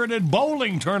and spirited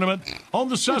bowling tournament on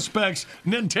the suspect's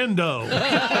Nintendo.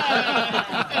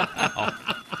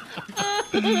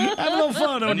 Have a little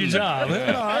fun on your job. All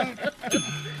right.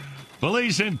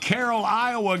 Police in Carroll,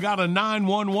 Iowa got a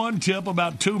 911 tip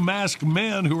about two masked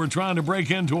men who were trying to break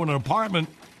into an apartment.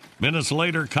 Minutes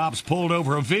later, cops pulled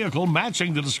over a vehicle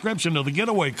matching the description of the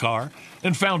getaway car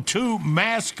and found two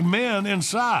masked men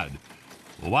inside.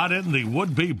 Well, why didn't the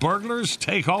would-be burglars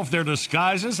take off their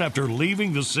disguises after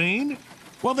leaving the scene?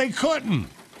 Well, they couldn't.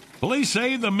 Police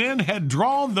say the men had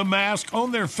drawn the mask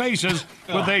on their faces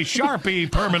with a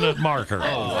Sharpie permanent marker.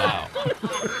 Oh, wow.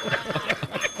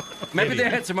 Maybe they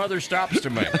had some other stops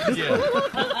to make.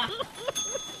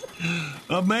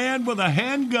 A man with a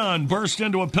handgun burst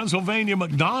into a Pennsylvania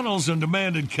McDonald's and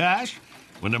demanded cash.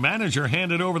 When the manager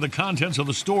handed over the contents of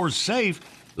the store's safe,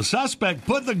 the suspect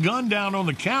put the gun down on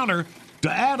the counter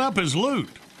to add up his loot.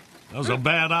 That was a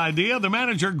bad idea. The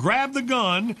manager grabbed the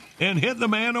gun and hit the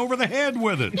man over the head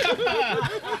with it.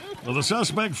 Well, the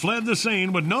suspect fled the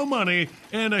scene with no money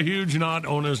and a huge knot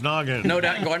on his noggin. No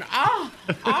doubt going, ow,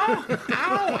 ow,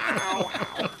 ow,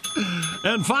 ow.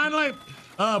 And finally,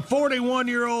 a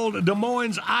 41-year-old Des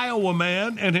Moines, Iowa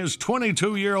man and his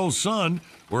 22-year-old son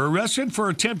were arrested for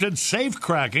attempted safe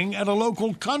cracking at a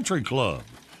local country club.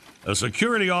 A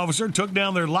security officer took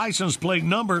down their license plate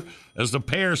number as the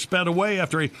pair sped away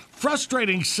after a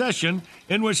frustrating session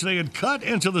in which they had cut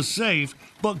into the safe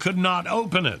but could not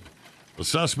open it. The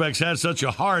suspects had such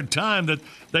a hard time that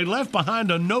they left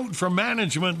behind a note from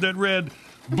management that read,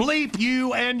 "Bleep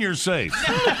you and your safe."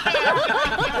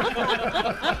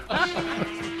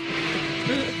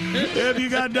 If you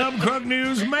got Dumb Crook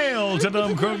News, mail to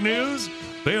Dumb Crook News.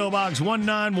 P.O. Box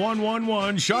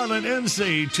 19111, Charlotte,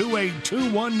 NC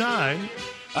 28219.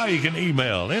 Or you can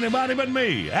email anybody but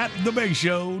me at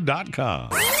thebigshow.com.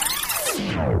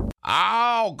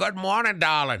 Oh, good morning,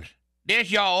 darlings. This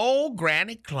your old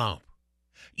Granny Clump.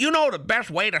 You know the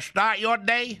best way to start your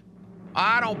day?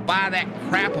 I don't buy that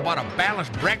crap about a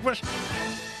balanced breakfast.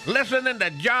 Listening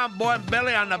to John Boy and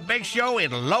Billy on the Big Show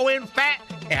is low in fat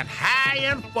and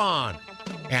high in fun.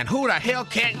 And who the hell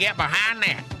can't get behind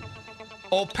that?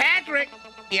 Oh, Patrick,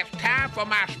 it's time for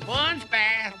my sponge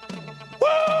bath.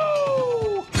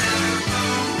 Woo!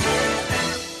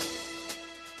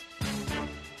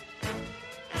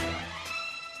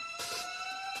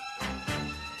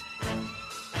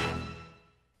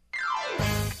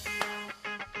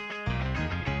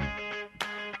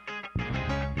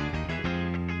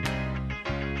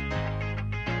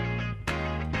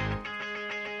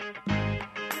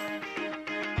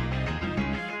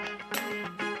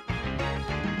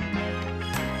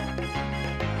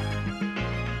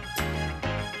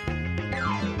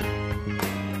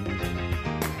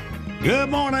 Good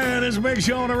morning. It's Big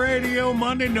Show on the radio,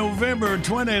 Monday, November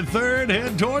 23rd.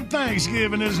 Head toward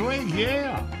Thanksgiving this week,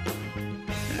 yeah.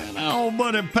 And old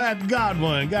buddy Pat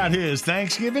Godwin got his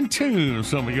Thanksgiving tune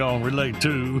some of y'all relate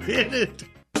to. Hit it.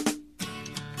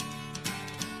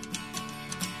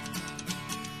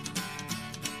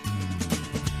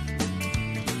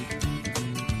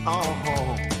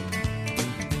 Oh,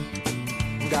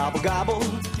 gobble, gobble,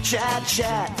 chat,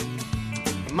 chat.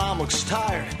 Mom looks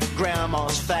tired,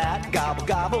 grandma's fat. Gobble,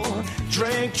 gobble,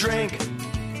 drink, drink.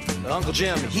 Uncle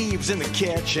Jim heaves in the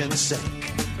kitchen sink.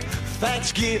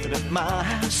 Thanksgiving at my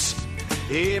house.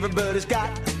 Everybody's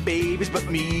got babies but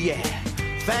me, yeah.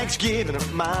 Thanksgiving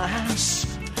at my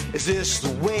house. Is this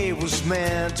the way it was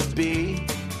meant to be?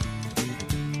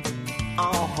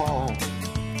 Oh,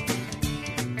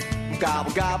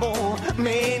 gobble, gobble,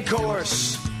 main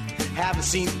course. Haven't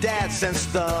seen Dad since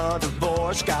the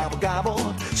divorce. Gobble,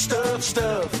 gobble, stuff,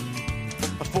 stuff.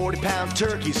 A 40-pound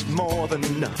turkey's more than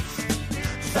enough.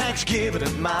 Thanksgiving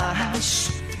at my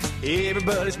house.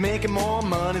 Everybody's making more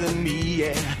money than me,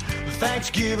 yeah.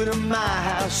 Thanksgiving at my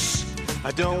house.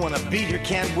 I don't want to be here,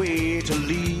 can't wait to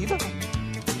leave.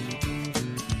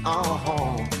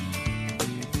 Oh,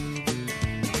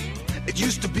 it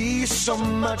used to be so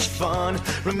much fun.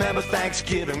 Remember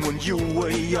Thanksgiving when you were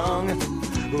young?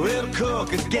 We'll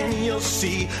cook again, you'll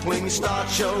see, when you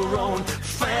start your own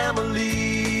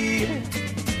family.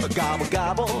 Gobble,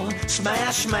 gobble,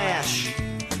 smash, smash.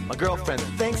 My girlfriend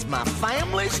thinks my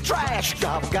family's trash.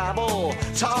 Gobble, gobble,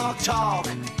 talk, talk.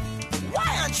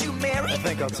 Why aren't you married? I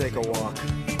think I'll take a walk.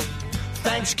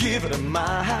 Thanksgiving at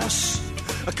my house.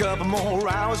 A couple more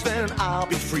hours, then I'll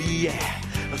be free, yeah.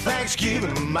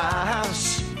 Thanksgiving at my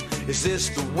house. Is this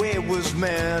the way it was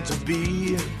meant to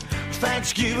be?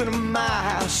 Thanksgiving at my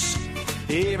house.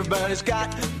 Everybody's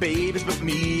got babies but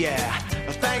me, yeah.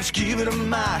 Thanksgiving at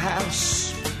my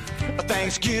house.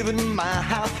 Thanksgiving at my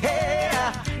house,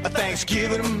 yeah.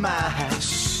 Thanksgiving at my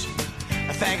house.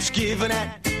 Thanksgiving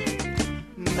at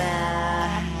my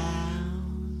house.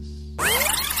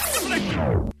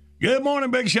 Good morning,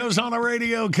 Big Show's on the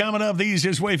radio. Coming up, the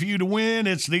easiest way for you to win,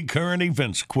 it's the current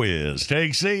events quiz.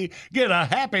 Take C, get a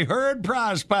Happy Herd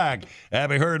prize pack.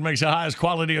 Happy Herd makes the highest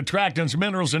quality attractants,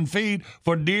 minerals, and feed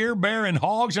for deer, bear, and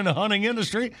hogs in the hunting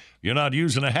industry. If you're not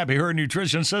using a Happy Herd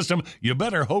nutrition system, you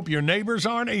better hope your neighbors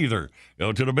aren't either.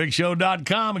 Go to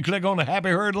thebigshow.com and click on the Happy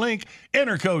Herd link.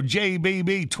 Enter code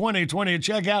JBB2020 at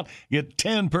checkout. Get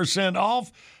 10%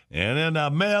 off. And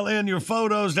then mail in your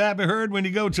photos to Happy Herd when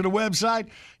you go to the website.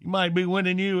 You might be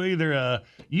winning you either a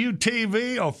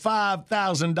UTV or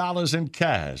 $5,000 in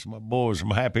cash. My boys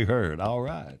from Happy Herd. All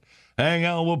right. Hang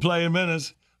on, we'll play in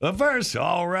minutes. But first,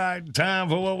 all right, time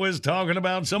for what we're talking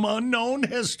about, some unknown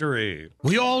history.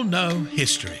 We all know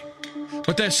history,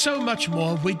 but there's so much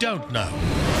more we don't know.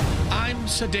 I'm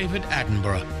Sir David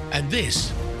Attenborough, and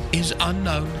this is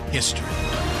Unknown History.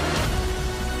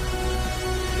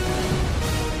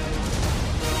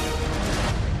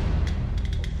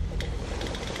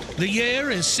 The year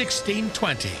is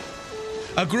 1620.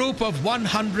 A group of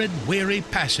 100 weary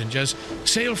passengers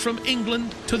sail from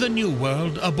England to the New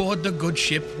World aboard the good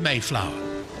ship Mayflower.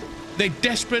 They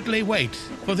desperately wait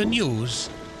for the news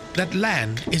that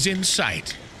land is in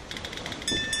sight.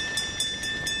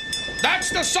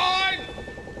 That's the sign!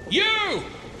 You!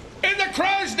 In the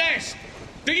crow's nest!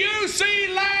 Do you see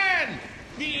land?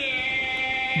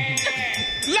 Yeah!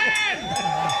 Land!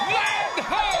 Land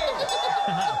ho!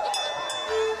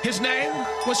 His name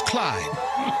was Clyde,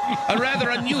 a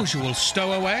rather unusual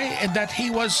stowaway in that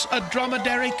he was a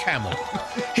dromedary camel.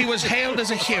 He was hailed as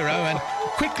a hero and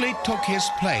quickly took his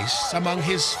place among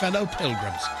his fellow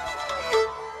pilgrims.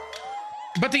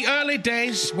 But the early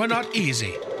days were not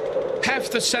easy.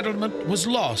 Half the settlement was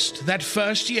lost that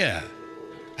first year,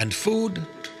 and food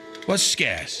was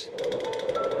scarce.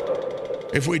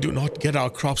 If we do not get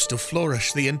our crops to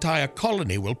flourish, the entire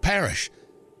colony will perish.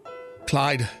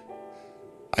 Clyde,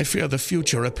 I fear the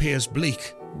future appears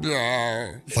bleak.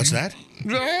 What's that?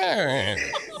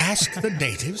 Ask the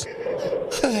natives.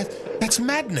 That's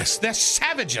madness. They're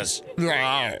savages.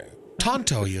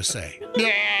 Tonto, you say?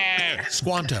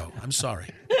 Squanto, I'm sorry.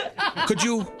 Could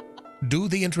you do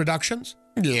the introductions?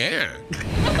 Yeah.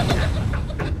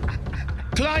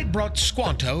 Clyde brought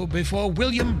Squanto before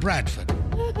William Bradford.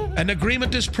 An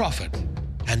agreement is profit,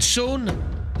 and soon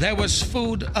there was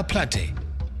food aplenty,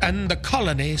 and the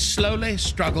colony slowly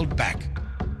struggled back.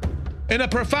 In a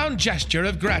profound gesture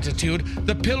of gratitude,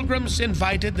 the Pilgrims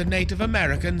invited the Native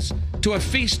Americans to a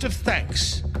feast of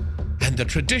thanks, and the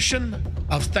tradition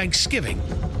of Thanksgiving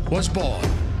was born.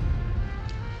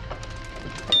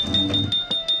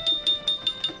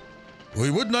 We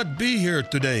would not be here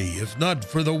today if not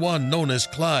for the one known as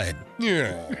Clyde.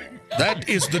 That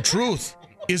is the truth,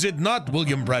 is it not,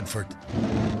 William Bradford?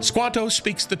 Squanto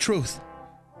speaks the truth,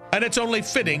 and it's only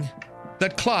fitting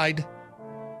that Clyde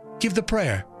give the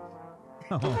prayer.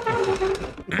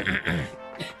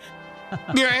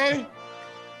 Yeah.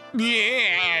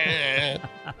 Yeah.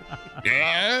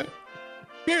 Yeah.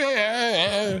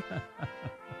 Yeah.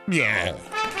 Yeah.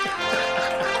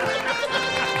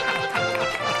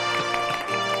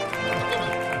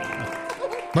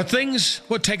 But things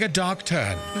would take a dark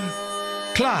turn.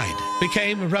 Clyde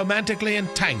became romantically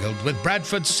entangled with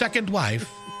Bradford's second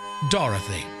wife,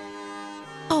 Dorothy.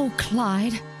 Oh,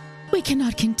 Clyde, we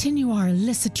cannot continue our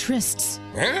illicit trysts.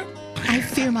 I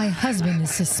fear my husband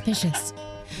is suspicious.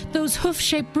 Those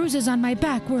hoof-shaped bruises on my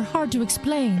back were hard to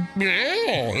explain.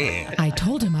 I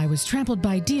told him I was trampled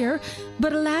by deer,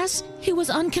 but alas, he was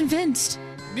unconvinced.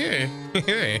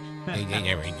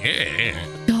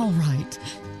 All right,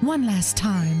 one last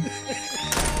time.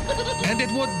 And it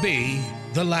would be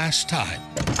the last time.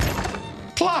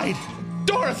 Clyde,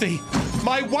 Dorothy,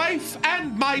 my wife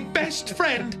and my best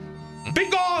friend, be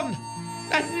gone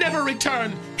and never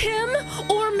return. Him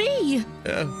or me?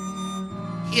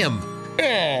 Him.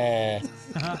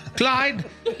 Clyde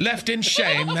left in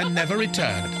shame and never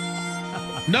returned.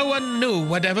 No one knew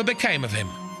whatever became of him,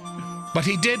 but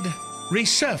he did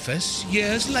resurface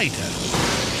years later.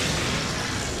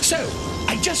 So,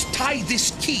 I just tied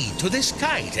this key to this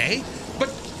kite, eh? But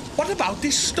what about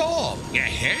this storm?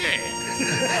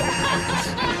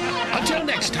 Until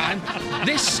next time,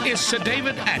 this is Sir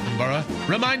David Attenborough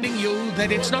reminding you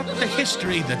that it's not the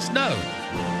history that's known,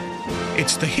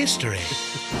 it's the history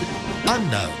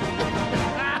unknown.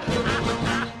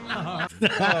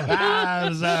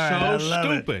 So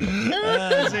stupid.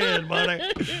 That's it, buddy.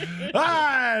 All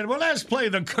right, well, let's play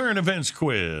the current events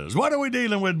quiz. What are we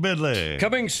dealing with, Bidley?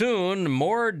 Coming soon,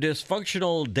 more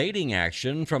dysfunctional dating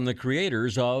action from the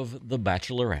creators of The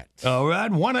Bachelorette. All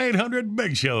right,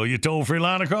 1-800-BIG-SHOW. You toll-free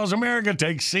line across America.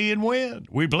 Take C and win.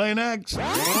 We play next.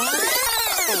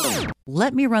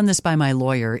 Let me run this by my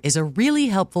lawyer is a really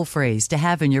helpful phrase to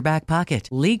have in your back pocket.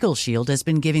 Legal Shield has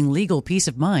been giving legal peace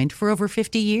of mind for over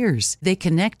 50 years. They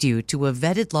connect you to a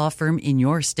vetted law firm in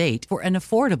your state for an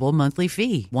affordable monthly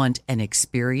fee. Want an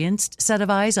experienced set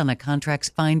of eyes on a contract's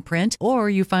fine print? Or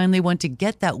you finally want to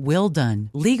get that will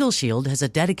done? Legal Shield has a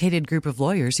dedicated group of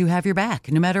lawyers who have your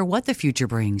back, no matter what the future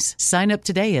brings. Sign up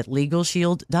today at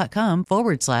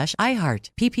LegalShield.com/iHeart.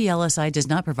 PPLSI does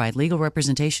not provide legal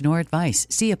representation or advice.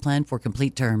 See a plan for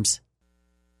complete terms.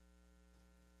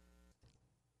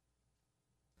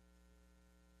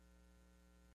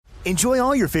 Enjoy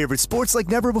all your favorite sports like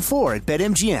never before at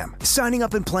BetMGM. Signing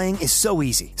up and playing is so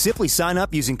easy. Simply sign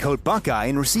up using code Buckeye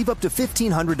and receive up to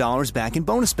 $1,500 back in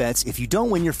bonus bets if you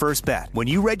don't win your first bet. When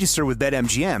you register with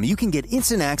BetMGM, you can get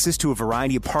instant access to a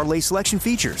variety of parlay selection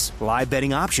features, live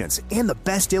betting options, and the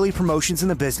best daily promotions in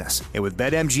the business. And with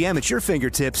BetMGM at your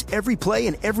fingertips, every play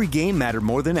and every game matter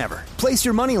more than ever. Place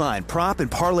your moneyline, prop,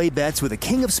 and parlay bets with the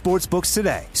king of sportsbooks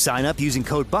today. Sign up using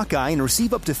code Buckeye and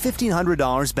receive up to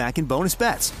 $1,500 back in bonus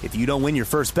bets if you don't win your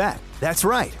first bet. That's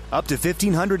right, up to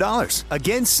 $1,500.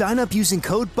 Again, sign up using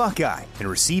code Buckeye and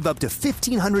receive up to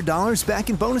 $1,500 back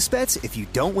in bonus bets if you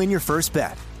don't win your first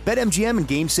bet. BetMGM and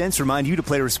GameSense remind you to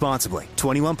play responsibly.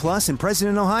 21 plus and present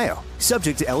in Ohio.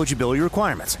 Subject to eligibility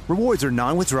requirements. Rewards are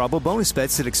non-withdrawable bonus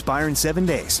bets that expire in 7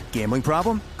 days. Gambling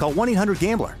problem? Call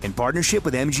 1-800-GAMBLER in partnership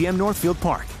with MGM Northfield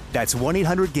Park. That's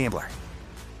 1-800-GAMBLER.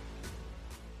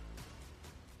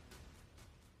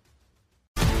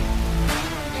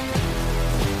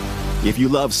 If you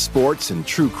love sports and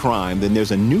true crime, then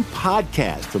there's a new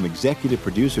podcast from executive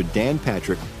producer Dan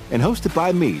Patrick and hosted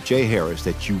by me, Jay Harris,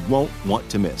 that you won't want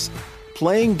to miss.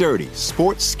 Playing Dirty: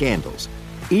 Sports Scandals.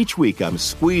 Each week, I'm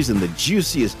squeezing the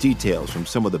juiciest details from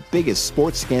some of the biggest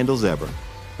sports scandals ever.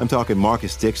 I'm talking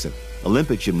Marcus Dixon,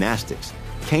 Olympic gymnastics,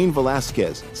 Cain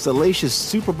Velasquez, salacious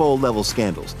Super Bowl-level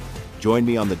scandals. Join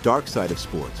me on the dark side of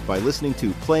sports by listening to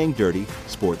Playing Dirty: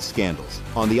 Sports Scandals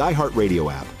on the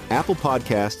iHeartRadio app, Apple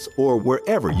Podcasts, or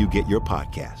wherever you get your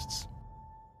podcasts.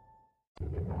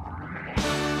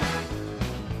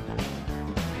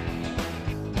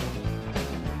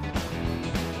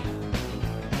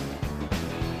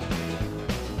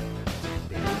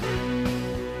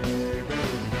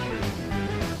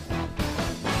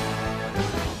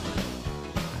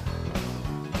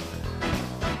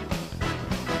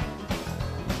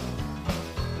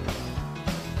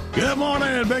 Good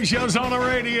morning. Big Show's on the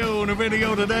radio and a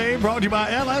video today brought to you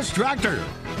by LS Tractor.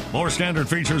 More standard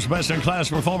features, best-in-class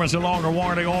performance, and longer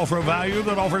warranty offer value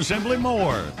that offers simply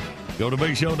more. Go to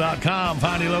BigShow.com,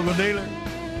 find your local dealer.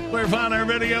 Where find our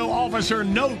video, Officer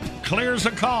Nope clears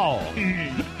a call.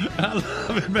 I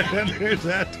love it, man. Here's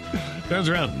that. Turns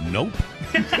around, nope.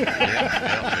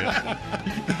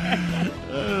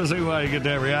 See why you get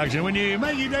that reaction when you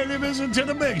make your daily visit to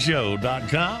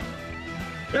thebigshow.com.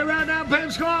 Get right now,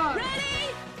 Pimp Squad. Ready?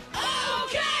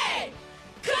 Okay!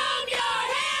 Comb your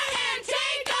hair and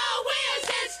take a whiz.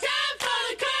 It's time for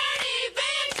the current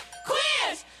events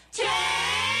quiz. Take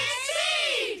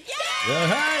seat!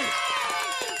 Hey!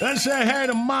 Let's say hey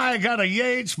to Mike out of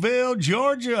Yatesville,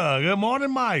 Georgia. Good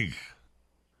morning, Mike.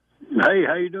 Hey,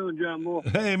 how you doing, John Boy?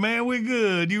 Hey, man, we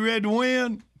good. You ready to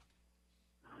win?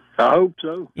 I hope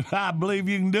so. I believe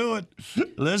you can do it.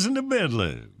 Listen to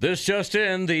Bidley. This just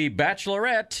in, The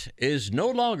Bachelorette is no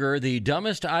longer the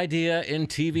dumbest idea in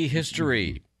TV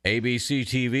history. ABC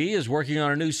TV is working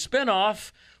on a new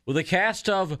spinoff with a cast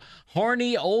of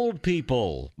horny old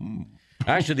people.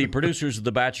 Actually, the producers of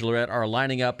The Bachelorette are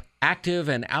lining up active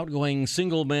and outgoing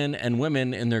single men and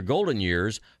women in their golden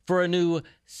years for a new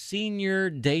senior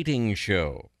dating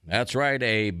show. That's right,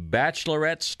 a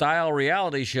Bachelorette-style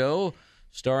reality show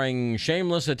starring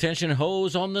shameless attention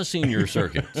hoes on the senior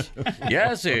circuit.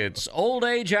 Yes, it's old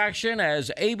age action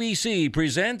as ABC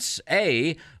presents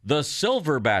A, The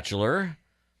Silver Bachelor,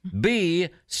 B,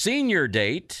 Senior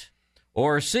Date,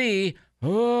 or C,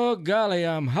 Oh, golly,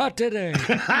 I'm hot today.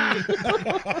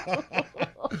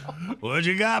 What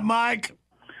you got, Mike?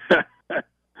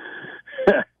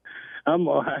 I'm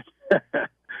all right.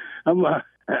 I'm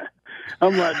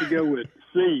right to go with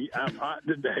C. I'm hot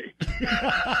today.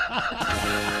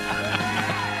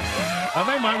 I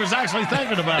think Mike was actually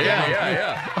thinking about that.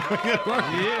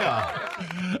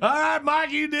 Yeah. All right,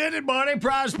 Mike, you did it, buddy.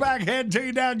 Prize pack headed to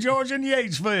you down Georgia and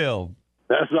Yatesville.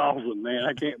 That's awesome, man.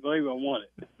 I can't believe I won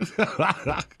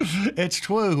it. It's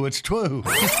true. It's true.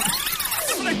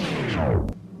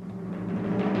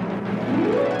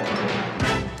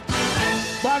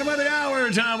 Bottom of the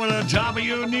hour, time with the top of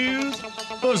your news.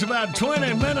 Was about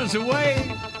 20 minutes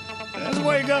away. Let's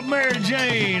wake up Mary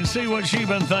Jane, see what she's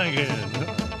been thinking.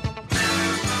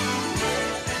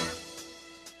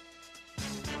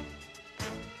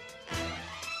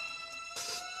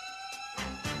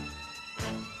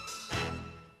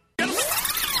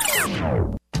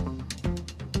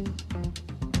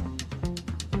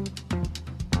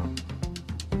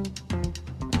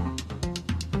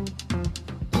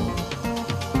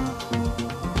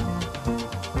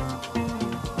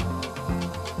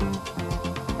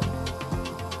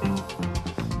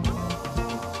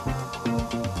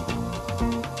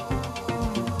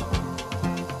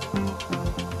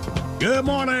 Good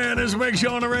morning. This is Big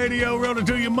Show on the radio. Wrote it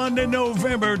to you Monday,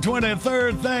 November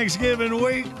 23rd, Thanksgiving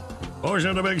week.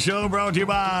 Portion of the Big Show brought to you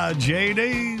by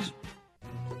JD's.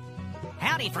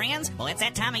 Howdy, friends. Well, it's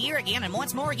that time of year again, and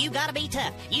once more, you gotta be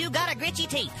tough. You gotta grit your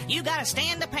teeth. You gotta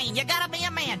stand the pain. You gotta be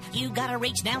a man. You gotta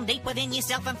reach down deep within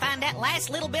yourself and find that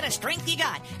last little bit of strength you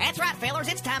got. That's right, fellers.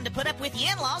 It's time to put up with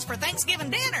your in-laws for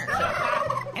Thanksgiving dinner.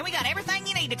 And we got everything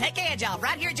you need to take edge off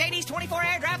right here at JD's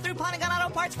 24-hour drive-through Polygon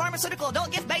Auto Parts Pharmaceutical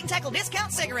Adult Gift Bait and Tackle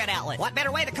Discount Cigarette Outlet. What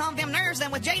better way to calm them nerves than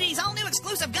with JD's all-new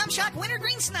exclusive Gum Shock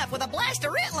Wintergreen Snuff with a blast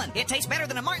of Ritalin. It tastes better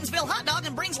than a Martinsville hot dog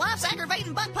and brings life's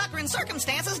aggravating butt-puckering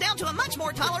circumstances down to a much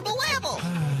more tolerable level.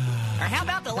 Or how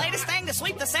about the latest thing to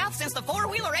sweep the South since the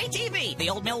four-wheeler ATV, the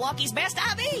old Milwaukee's best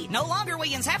IV? No longer will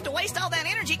yins have to waste all that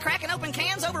energy cracking open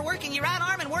cans, overworking your right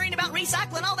arm, and worrying about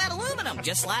recycling all that aluminum.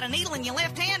 Just slide a needle in your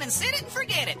left hand and sit it and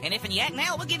forget it. And if in yak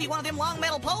now, we'll give you one of them long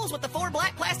metal poles with the 4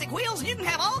 black plastic wheels, and you can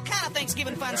have all kind of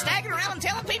Thanksgiving fun staggering around and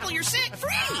telling people you're sick free.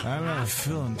 I'm not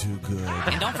feeling too good.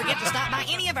 And don't forget to stop by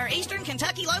any of our Eastern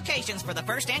Kentucky locations for the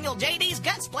first annual JD's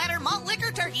Gut Splatter Malt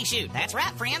Liquor Turkey Shoot. That's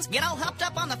right, friends. Get all hopped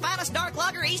up on the finest dark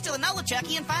lager east of the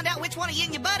Nolichucky and find out which one of you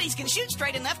and your buddies can shoot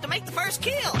straight enough to make the first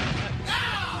kill.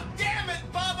 Oh, damn it,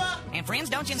 Bubba! And friends,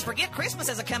 don't you forget Christmas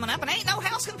is a-coming up, and ain't no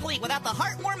house complete without the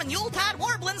heartwarming Yuletide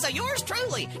warblings of yours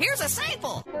truly. Here's a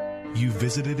sample. You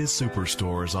visited his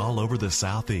superstores all over the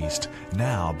Southeast.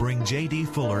 Now bring J.D.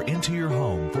 Fuller into your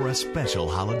home for a special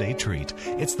holiday treat.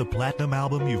 It's the platinum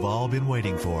album you've all been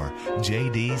waiting for.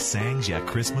 J.D. sings ya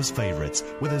Christmas favorites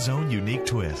with his own unique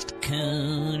twist.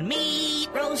 Coon meat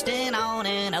roasting on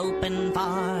an open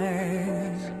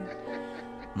fire.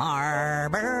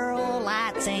 Marlboro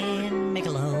lights and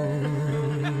Michelob.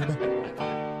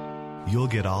 You'll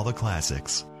get all the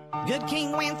classics. Good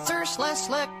King Wenceslas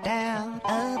looked out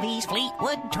of his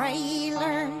Fleetwood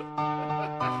trailer.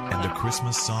 And the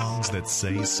Christmas songs that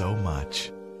say so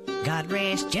much. God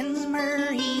rest Jens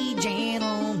Murray,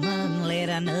 gentlemen, let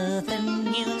a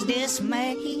nothing use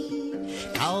dismay.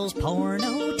 'Cause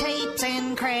porno tapes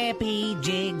and crappy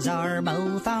jigs are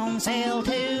both on sale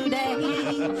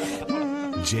today.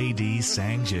 J.D.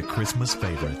 sings ya Christmas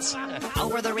favorites.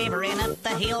 Over the river and up the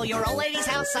hill, your old lady's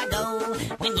house I go.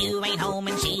 When you ain't home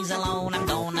and she's alone, I'm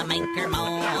gonna make her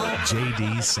moan.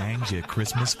 J.D. sings ya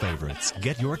Christmas favorites.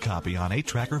 Get your copy on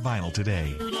 8-track or vinyl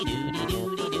today.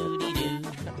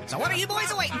 So what are you boys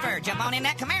waiting for? Jump on in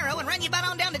that Camaro and run your butt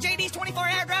on down to JD's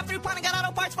 24-hour drive-through Pawn & Gun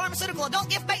Auto Parts Pharmaceutical Adult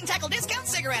Gift Bait and Tackle Discount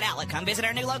Cigarette Outlet. Come visit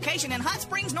our new location in Hot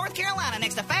Springs, North Carolina,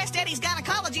 next to Fast Eddie's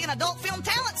Gynecology and Adult Film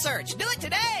Talent Search. Do it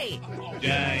today.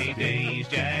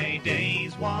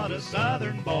 JD's, what a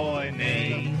Southern boy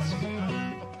needs.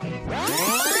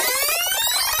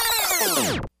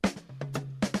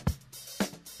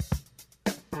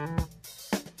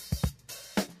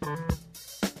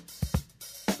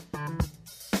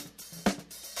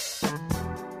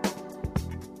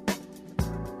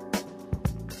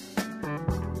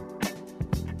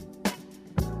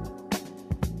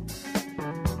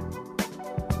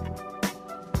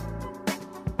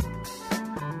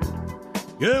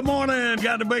 Good morning.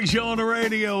 Got the Big Show on the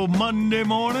radio Monday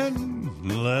morning.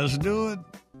 Let's do it.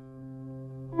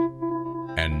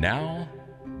 And now,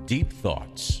 Deep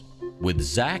Thoughts with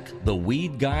Zach the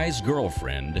Weed Guy's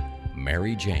girlfriend,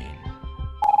 Mary Jane.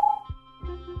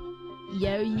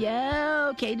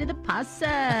 Yo, K to the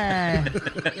pasa.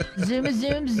 Zoom,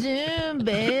 zoom, zoom,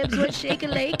 babes. What's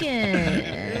shake-a-lakin'?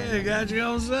 Hey, got you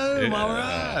on Zoom. All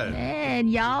right. Man,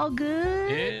 y'all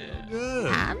good? Yeah,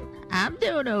 good. I'm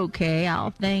doing okay,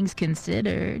 all things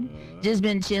considered. Just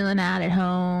been chilling out at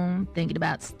home, thinking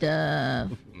about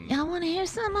stuff. Y'all want to hear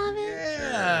some of it?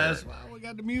 Yeah, that's why we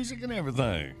got the music and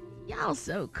everything. Y'all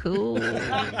so cool.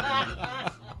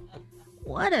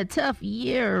 What a tough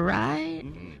year, right?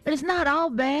 But it's not all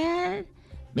bad.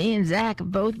 Me and Zach have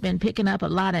both been picking up a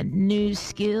lot of new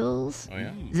skills. Oh,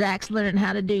 yeah? Zach's learning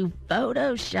how to do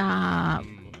Photoshop.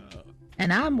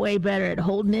 And I'm way better at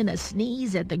holding in a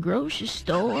sneeze at the grocery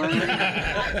store.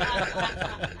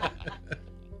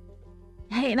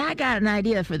 Hey, and I got an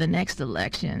idea for the next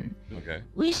election. Okay.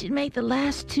 We should make the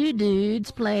last two dudes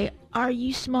play Are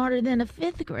You Smarter Than a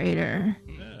Fifth Grader?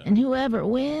 And whoever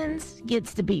wins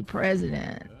gets to be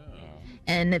president.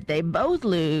 And if they both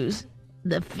lose,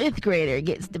 the fifth grader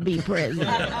gets to be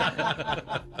president.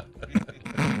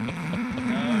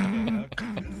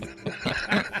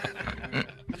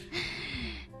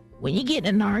 When you get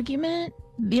in an argument,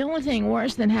 the only thing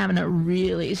worse than having a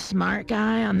really smart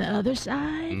guy on the other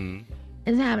side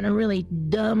is having a really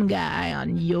dumb guy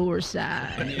on your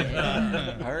side.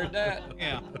 Yeah. I heard that.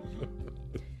 Yeah.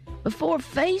 Before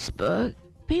Facebook,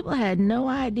 people had no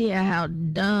idea how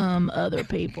dumb other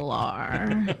people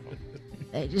are.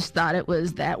 They just thought it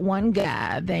was that one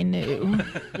guy they knew.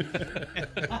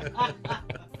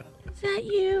 Is that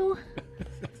you?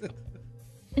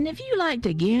 And if you like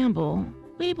to gamble,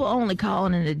 people only call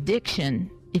it an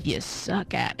addiction if you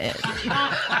suck at it.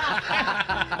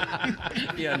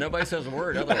 Yeah, nobody says a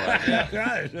word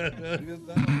otherwise.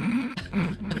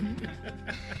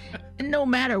 And no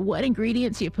matter what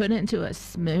ingredients you put into a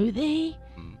smoothie,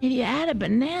 if you add a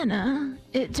banana,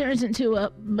 it turns into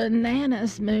a banana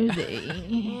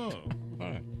smoothie.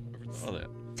 Never saw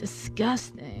that.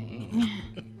 Disgusting.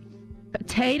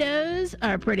 Potatoes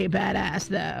are pretty badass,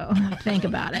 though. Think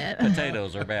about it.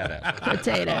 Potatoes are badass.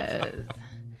 Potatoes.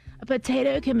 A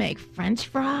potato can make French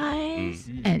fries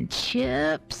and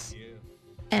chips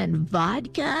and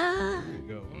vodka.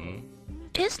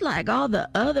 It's like all the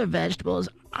other vegetables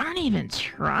aren't even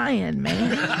trying,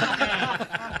 man.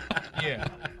 Yeah.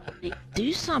 Hey,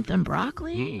 do something,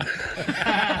 broccoli.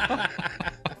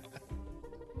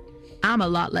 I'm a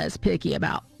lot less picky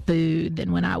about food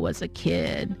than when I was a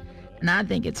kid. And I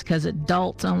think it's because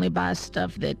adults only buy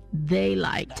stuff that they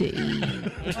like to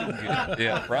eat.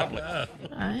 Yeah, probably.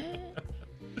 Right?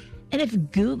 And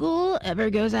if Google ever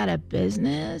goes out of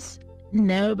business,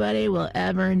 nobody will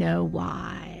ever know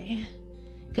why.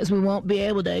 Because we won't be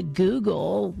able to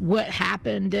Google what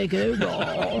happened to Google.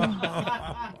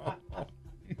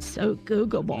 So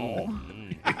Googleable.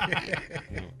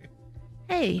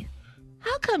 Hey,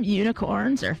 how come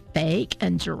unicorns are fake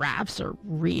and giraffes are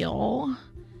real?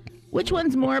 Which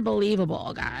one's more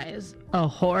believable, guys? A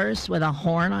horse with a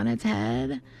horn on its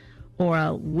head? Or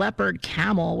a leopard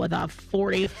camel with a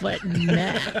 40-foot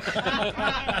neck?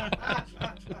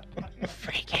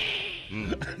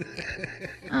 Freaky.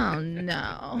 Oh,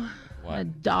 no. What? The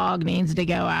dog needs to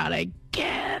go out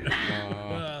again.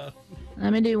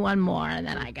 Let me do one more, and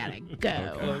then I gotta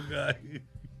go. Okay. You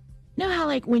know how,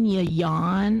 like, when you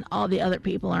yawn, all the other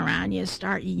people around you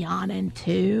start yawning,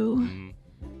 too?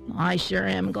 I sure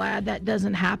am glad that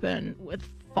doesn't happen with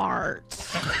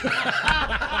farts.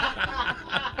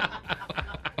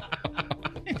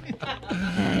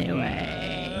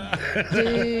 Anyway,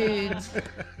 dudes,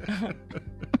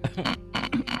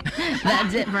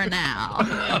 that's it for now.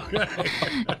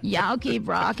 Y'all keep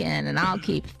rocking and I'll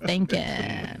keep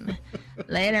thinking.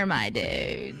 Later, my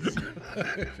dudes.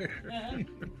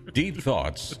 Deep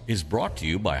Thoughts is brought to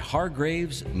you by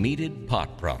Hargrave's Meated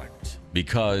Pot Product,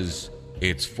 because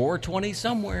it's 420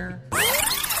 somewhere.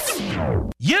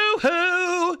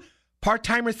 Yoo-hoo!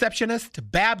 Part-time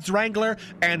receptionist, Babs Wrangler,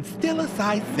 and still a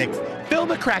size 6, Phil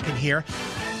McCracken here,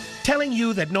 telling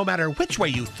you that no matter which way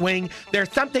you swing,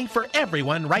 there's something for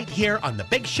everyone right here on The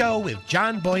Big Show with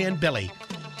John Boy and Billy.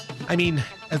 I mean,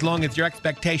 as long as your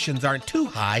expectations aren't too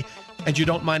high, and you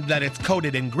don't mind that it's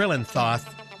coated in grillin' sauce.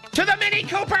 To the Mini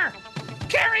Cooper!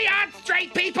 Carry on,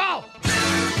 straight people!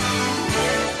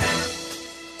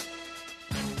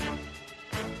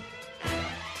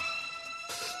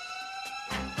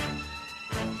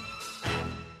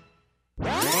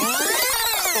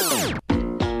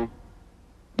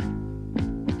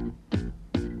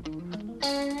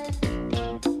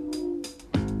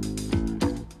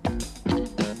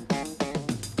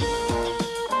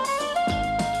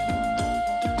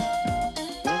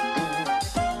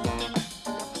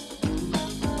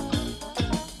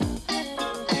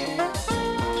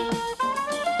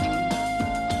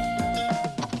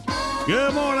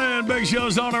 Good morning, Big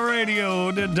Show's on the radio.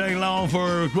 It didn't take long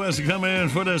for a request to come in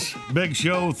for this Big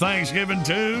Show Thanksgiving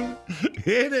tune.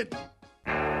 Hit it.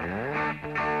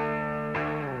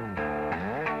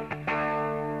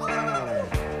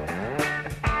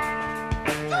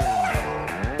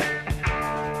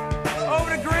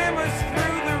 Over to Grandma's,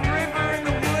 through the river and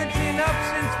the woods, and up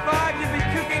since 5, you've been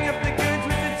cooking up the goods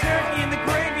with the turkey and the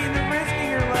gravy and the risking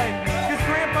your life. 'Cause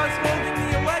Grandpa's holding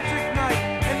the electric knife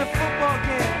and the football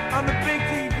game on the big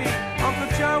TV. Uncle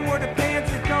John wore the pants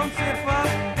that don't zip up,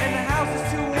 and the house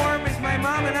is too warm as my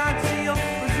mom and Aunt Seal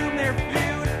resume their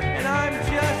feud, and I'm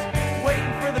just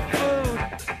waiting for the food.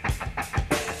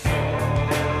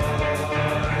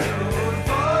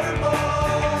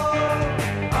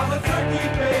 I'm a turkey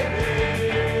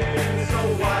baby, so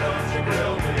why don't you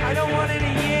grill me? I don't want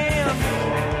any yams.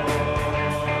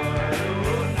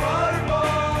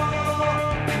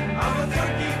 I'm a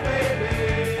turkey baby,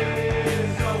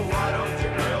 so why don't you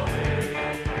grill me?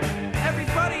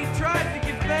 Everybody tries to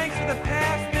give thanks for the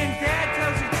past, then Dad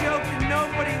tells a joke and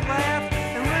nobody laughs,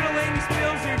 and little Amy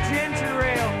spills her ginger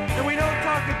ale, and we don't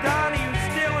talk to Donnie who's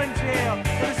still in jail.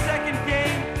 And the second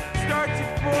game starts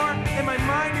at 4, and my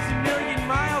mind is a million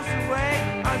miles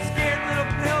away on scared little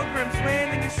pilgrims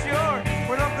landing ashore,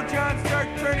 when Uncle John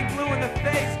starts turning blue in the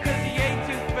face 'cause he ate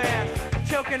too fast,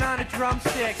 choking on a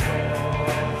drumstick.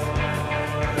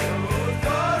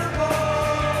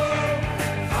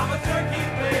 I'm a turkey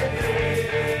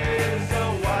baby, so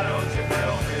why don't you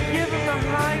grill me? Give him the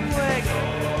hind leg.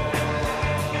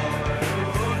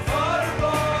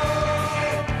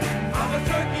 I'm a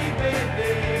turkey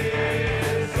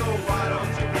baby, so why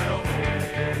don't you grill me?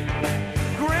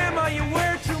 Grandma, you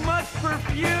wear too much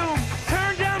perfume.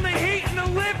 Turn down the heat in the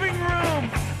living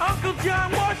room. Uncle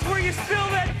John, watch where you spill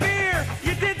that beer.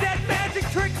 You did that magic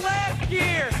trick last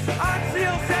year. Aunt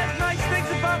Seal says nice things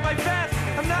about my vest.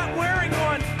 I'm not wearing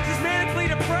one, just manically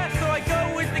depressed, so I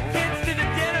go with the kids to the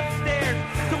den upstairs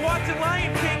to watch the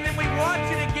Lion King, then we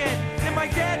watch it again. And my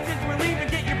dad says we're leaving,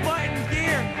 get your butt in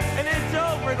gear. And it's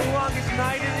over, the longest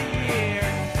night of the year.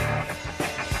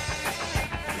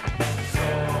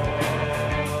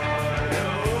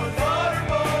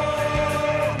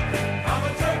 I'm a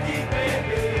turkey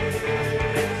baby,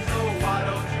 so why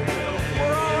don't you grill me?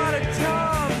 We're all out of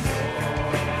tongues.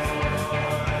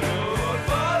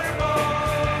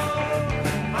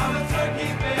 I'm a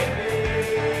turkey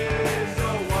baby, so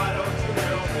why don't you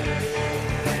grill me?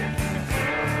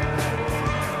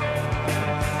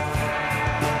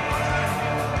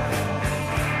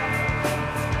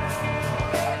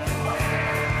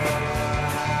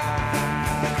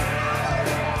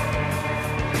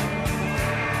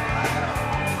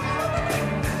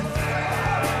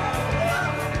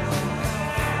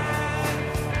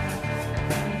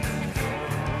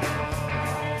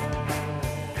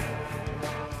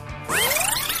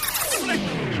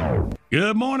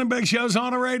 Good morning, Big Show's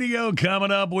on the radio.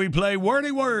 Coming up, we play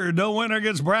Wordy Word. The winner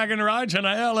gets bragging rights and a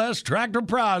LS Tractor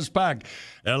prize pack.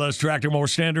 LS Tractor, more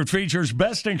standard features,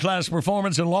 best-in-class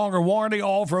performance, and longer warranty,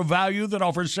 all for a value that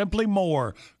offers simply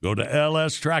more. Go to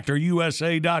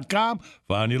lstractorusa.com,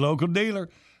 find your local dealer.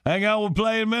 Hang out, we'll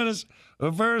play in minutes.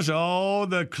 But first,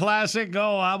 the classic.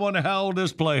 I wonder how old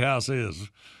this playhouse is.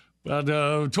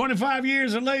 About 25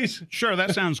 years at least. Sure,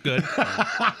 that sounds good.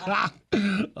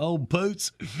 Old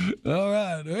poots. All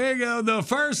right, here you go. The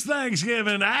first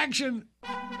Thanksgiving action.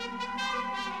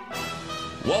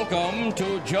 Welcome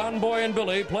to John Boy and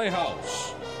Billy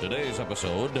Playhouse. Today's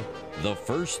episode, The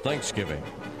First Thanksgiving.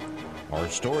 Our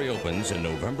story opens in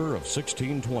November of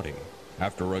 1620,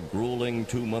 After a grueling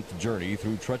 2-month journey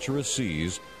through treacherous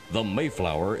seas, the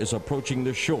Mayflower is approaching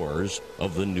the shores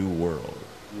of the New World.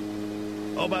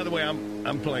 Oh, by the way,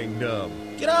 I'm playing Dub.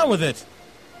 Get on with it.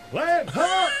 Land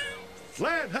ho!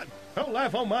 Land ho! Don't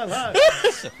laugh on my line.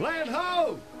 Land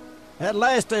ho! At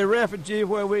last, a refugee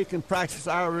where we can practice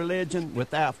our religion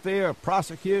without fear of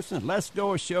prosecution. Let's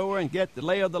go ashore and get the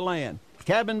lay of the land.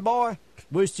 Cabin boy,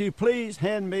 would you please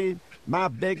hand me my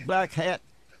big black hat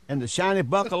and the shiny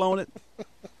buckle on it?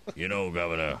 You know,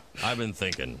 Governor, I've been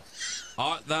thinking.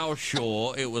 Art thou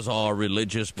sure it was our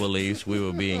religious beliefs we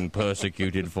were being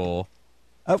persecuted for?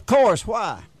 Of course,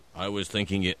 why? I was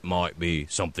thinking it might be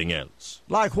something else.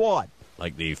 Like what?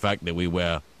 Like the fact that we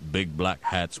wear big black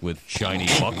hats with shiny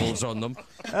buckles on them.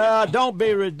 Don't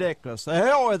be ridiculous. The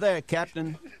hell with that,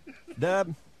 Captain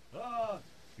Dub.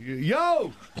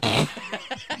 Yo!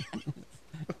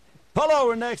 Pull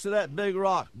over next to that big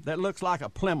rock that looks like a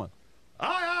Plymouth.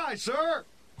 Aye, aye, sir.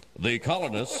 The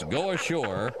colonists go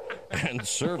ashore and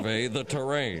survey the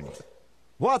terrain.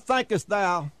 What thinkest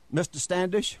thou, Mr.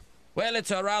 Standish? Well,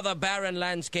 it's a rather barren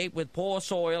landscape with poor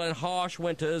soil and harsh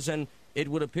winters, and it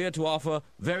would appear to offer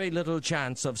very little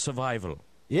chance of survival.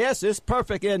 Yes, it's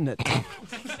perfect, isn't it?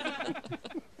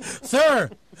 Sir,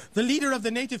 the leader of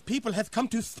the native people hath come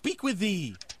to speak with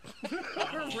thee.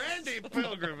 Randy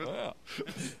Pilgrim.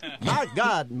 My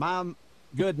God, my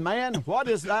good man, what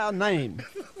is thy name?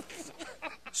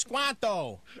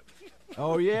 Squanto.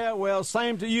 Oh, yeah? Well,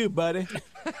 same to you, buddy.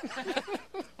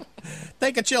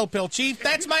 Take a chill pill, Chief.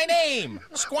 That's my name,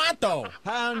 Squanto.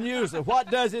 How unusual. What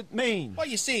does it mean? Well,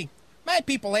 you see, my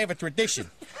people have a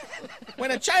tradition. When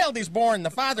a child is born, the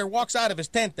father walks out of his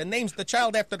tent and names the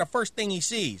child after the first thing he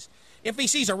sees. If he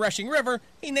sees a rushing river,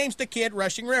 he names the kid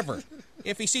Rushing River.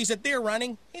 If he sees a deer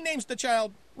running, he names the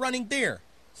child Running Deer.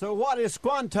 So what is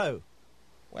Squanto?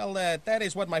 Well, that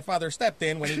is what my father stepped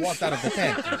in when he walked out of the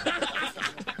tent.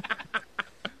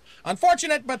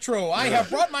 Unfortunate but true, I have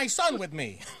brought my son with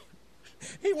me.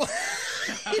 He will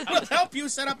help you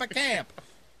set up a camp.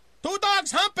 2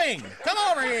 dogs humping. Come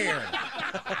over here.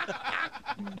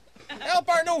 Help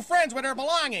our new friends with their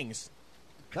belongings.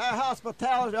 Thy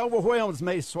hospitality overwhelms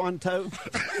me, Squanto.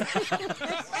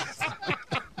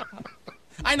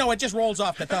 I know, it just rolls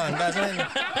off the tongue, doesn't it?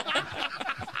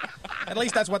 At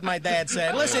least that's what my dad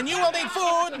said. Listen, you will need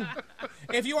food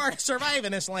if you are to survive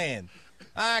in this land.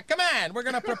 Come on, we're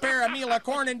going to prepare a meal of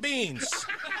corn and beans.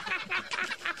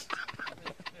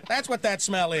 That's what that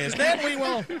smell is. Then we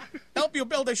will help you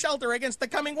build a shelter against the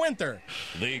coming winter.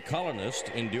 The colonists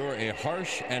endure a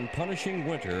harsh and punishing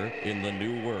winter in the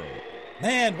New World.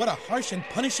 Man, what a harsh and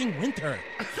punishing winter.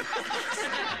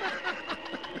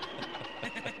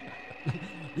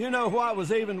 You know what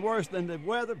was even worse than the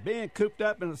weather? Being cooped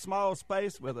up in a small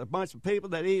space with a bunch of people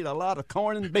that eat a lot of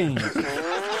corn and beans.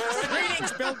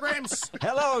 Greetings, pilgrims.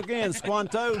 Hello again,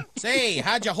 Squanto. Say,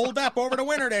 how'd you hold up over the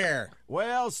winter there?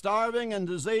 Well, starving and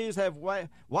disease have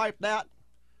wiped out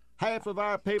half of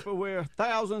our people. We're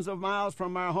thousands of miles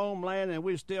from our homeland, and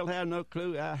we still have no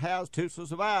clue how to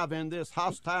survive in this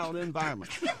hostile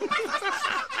environment.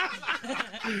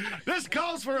 This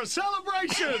calls for a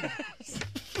celebration.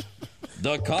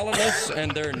 The colonists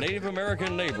and their Native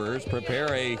American neighbors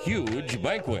prepare a huge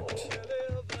banquet.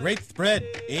 Great spread,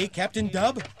 eh, Captain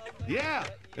Dub? Yeah.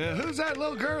 Who's that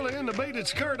little girl in the beaded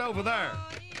skirt over there?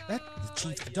 That's the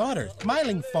chief's daughter,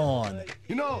 Smiling Fawn.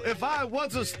 You know, if I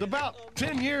was just about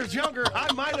 10 years younger,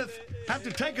 I might have to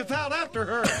take us out after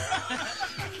her.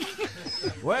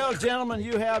 Well, gentlemen,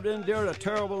 you have endured a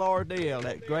terrible ordeal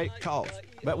at great cost.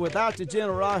 But without the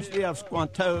generosity of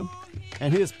Squanto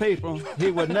and his people,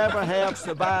 he would never have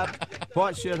survived.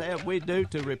 What should have we do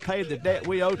to repay the debt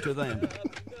we owe to them?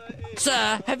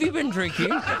 Sir, have you been drinking?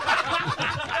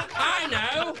 I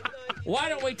know. Why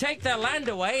don't we take their land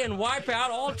away and wipe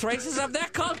out all traces of their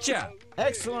culture?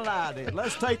 Excellent idea.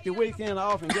 Let's take the weekend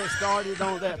off and get started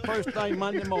on that first thing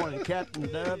Monday morning,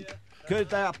 Captain Dub. Could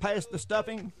thou pass the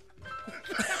stuffing?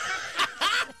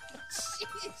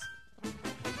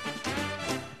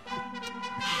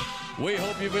 We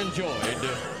hope you've enjoyed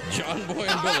John Boy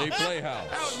and Billy Playhouse.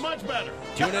 That was much better.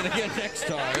 Tune in again next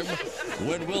time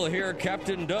when we'll hear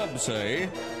Captain Dub say,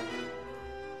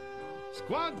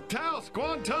 Squanto,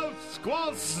 Squanto,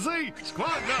 Squanzy,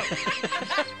 Squanto.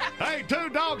 Hey, 2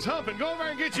 dogs humping. Go over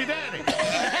and get your daddy.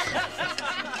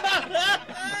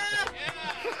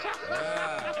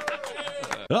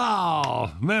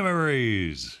 Oh,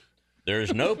 memories.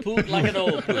 There's no poop like an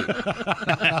old poop.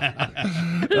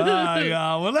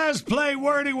 Well, let's play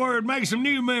Wordy Word. Make some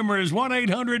new memories.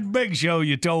 1-800-BIG-SHOW,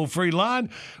 you toll-free line.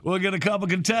 We'll get a couple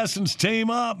contestants team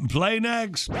up and play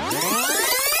next.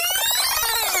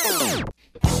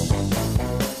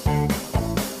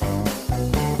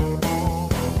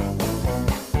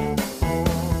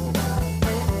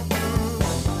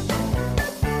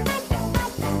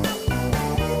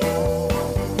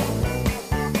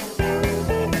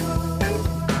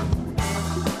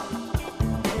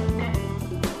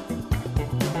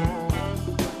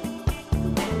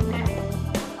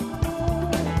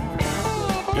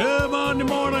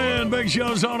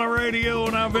 Show's on our radio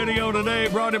and our video today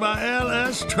brought to you by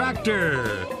LS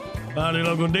Tractor. Find your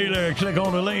local dealer. Click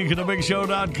on the link at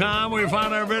thebigshow.com where you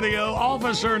find our video.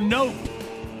 Officer Nope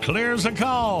clears a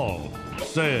call.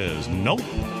 Says nope.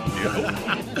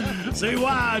 See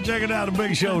why? Check it out at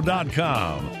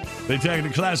thebigshow.com. They take the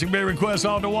classic beer request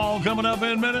on the wall coming up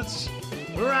in minutes.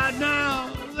 Right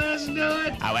now, let's do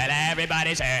it. Oh, well,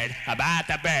 everybody's heard about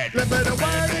the bird. A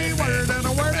wordy word and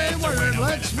a wordy word.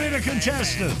 Let's meet the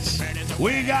contestants.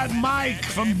 We got Mike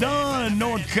from Dunn,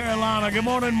 North Carolina. Good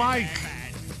morning, Mike.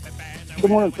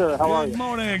 Good morning, sir. How are you? Good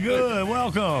morning. Good.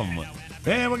 Welcome.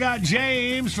 And we got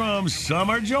James from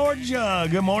Summer, Georgia.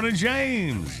 Good morning,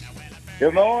 James.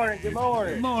 Good morning. Good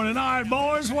morning. Good morning. All right,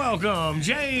 boys, welcome.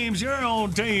 James, you're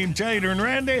on Team Tater and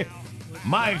Randy.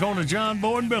 Mike on the John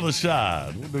Boy and Billy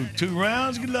side. We'll do 2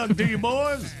 rounds. Good luck to you,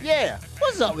 boys. Yeah.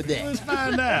 What's up with that? Let's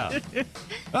find out.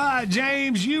 All right,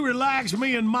 James, you relax.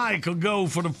 Me and Mike will go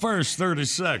for the first 30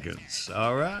 seconds.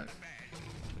 All right?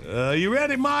 You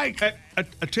ready, Mike?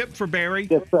 A tip for Barry.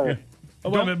 Yes, sir.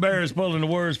 Oh, wait a minute, Barry's pulling the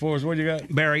words for us. What you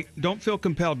got? Barry, don't feel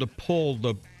compelled to pull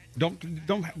the.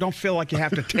 Don't feel like you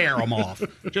have to tear them off.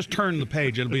 Just turn the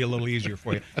page. It'll be a little easier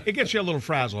for you. It gets you a little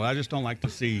frazzled. I just don't like to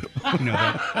see,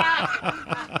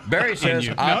 that. Barry says,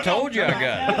 I told you I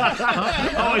got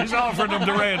it. Oh, he's offering them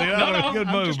to Randy. No, good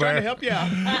move, I'm just trying Barry. to help you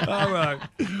out. All right.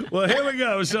 Well, here we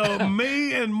go. So,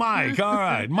 me and Mike. All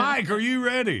right. Mike, are you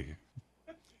ready?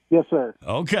 Yes, sir.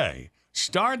 Okay.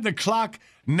 Start the clock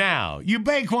now. You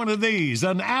bake one of these.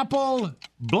 An apple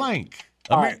blank.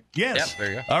 Yes. Yep, there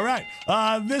you go. All right.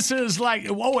 This is like,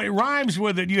 it rhymes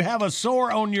with it. You have a sore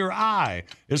on your eye.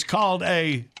 It's called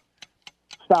a...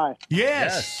 Sty.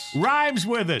 Yes. Rhymes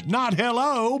with it. Not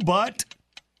hello, but...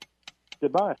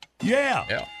 Goodbye.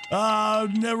 Yeah.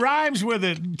 Rhymes with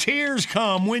it. Tears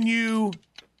come when you...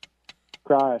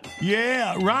 Cry.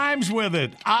 Yeah. Rhymes with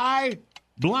it. I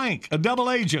blank. A double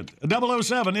agent. A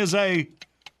 007 is a...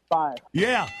 Spy.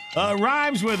 Yeah.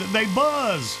 Rhymes with it. They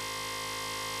buzz.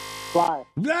 Fly.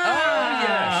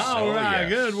 Yes. All right. yes.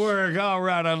 Good work. All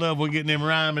right. I love we're getting them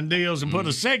rhyming deals and put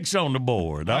a 6 on the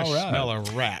board. All right. I smell a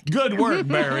rat. Good work,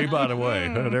 Barry, by the way.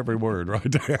 Heard every word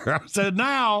right there. I said,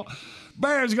 now,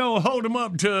 Barry's going to hold him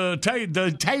up to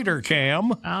the tater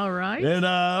cam. All right. And,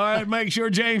 all right, make sure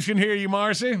James can hear you,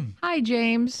 Marcy. Hi,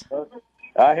 James.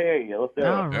 I hear you. Let's do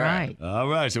All right. All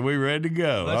right. So we ready to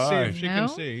go. Let's all see right. if she can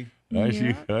see. All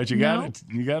right, you got it?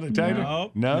 You got it, Tater?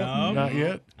 No. No, not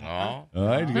yet? Oh. All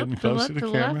right, you're getting close to the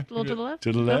camera. A little to the left.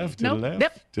 To the left, to the Nope. left,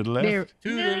 Yep. to the left. There. To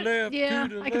the left, Yeah,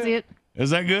 to the I can see it. Is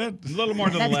that good? A little more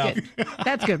to the That's left. good.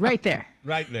 That's good. Right there.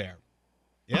 Right there.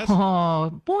 Yes. Oh,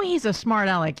 boy, he's a smart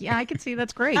aleck. Yeah, I can see.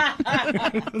 That's great.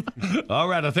 All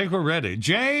right, I think we're ready.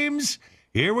 James,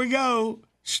 here we go.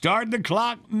 Start the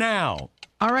clock now.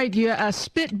 All right, you a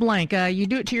spit blank. You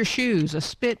do it to your shoes. A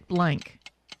spit blank.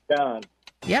 Done.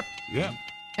 Yep. Yeah.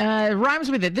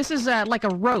 Rhymes with it. This is like a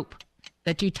rope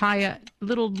that you tie a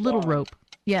little rope.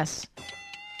 Yes.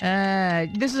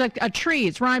 This is a tree.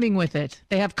 It's rhyming with it.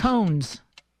 They have cones.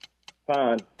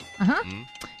 Fine. Uh-huh.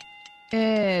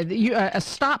 A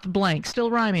stop blank.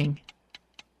 Still rhyming.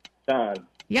 Done.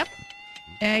 Yep.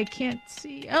 I can't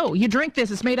see. Oh, you drink this.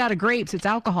 It's made out of grapes. It's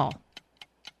alcohol.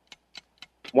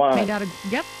 Wine. Made out of.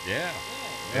 Yep. Yeah.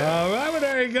 All right, well,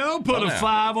 there you go. Put a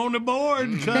 5 on the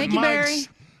board. Cut Thank you, Barry.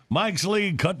 Mike's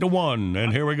lead cut to 1,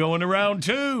 and here we go into round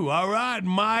 2. All right,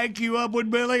 Mike, you up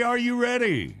with Billy? Are you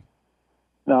ready?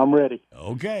 No, I'm ready.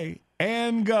 Okay,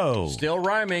 and go. Still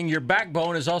rhyming. Your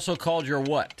backbone is also called your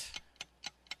what?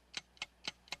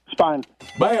 Spine.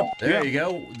 Bam. There you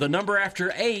go. The number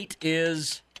after 8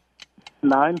 is...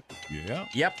 9. Yeah.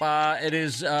 Yep. It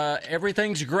is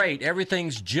everything's great.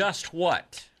 Everything's just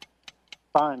what?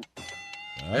 Fine.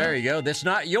 There you go. That's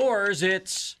not yours.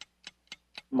 It's...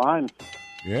 Mine.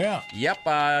 Yeah.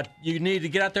 Yep. You need to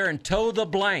get out there and toe the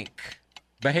blank.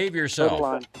 Behave yourself.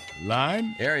 Line.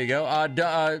 Line. There you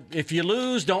go. If you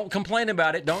lose, don't complain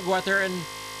about it. Don't go out there and...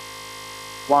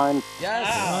 Wine. Yes.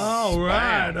 All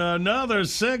right. Another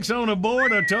 6 on the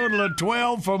board. A total of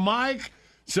 12 for Mike.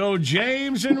 So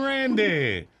James and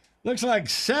Randy. Looks like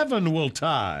 7 will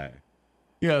tie.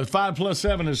 Yeah, 5 plus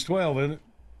 7 is 12, isn't it?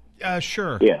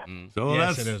 Sure. Yeah. So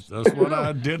Yes, that's it is. that's what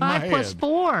I did in my 5 head. plus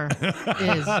 4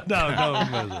 is. No.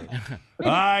 All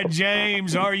right,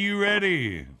 James, are you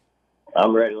ready?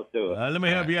 I'm ready. Let's do it. Let me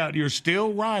help you out. You're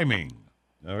still rhyming.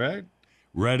 All right?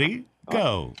 Ready?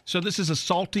 Go. So this is a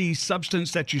salty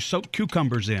substance that you soak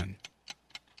cucumbers in.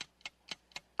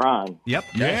 Prime. Yep.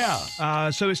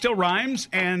 Yeah. So it still rhymes,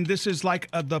 and this is like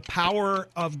the power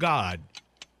of God.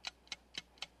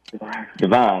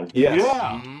 Divine. Yes.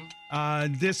 Yeah.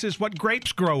 This is what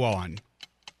grapes grow on.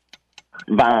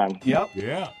 Vine. Yep.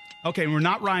 Yeah. Okay, we're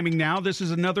not rhyming now. This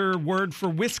is another word for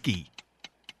whiskey.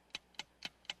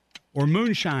 Or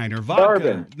moonshine or vodka.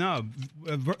 Bourbon. No,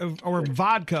 or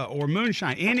vodka or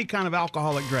moonshine. Any kind of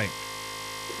alcoholic drink.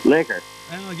 Liquor.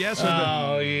 Well, yes.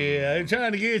 Oh, yeah. They're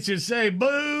trying to get you to say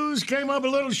booze. Came up a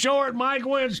little short. Mike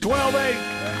wins 12-8.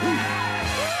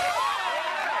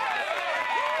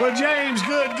 Well, James,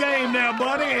 good game now,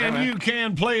 buddy. And you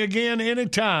can play again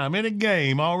anytime, any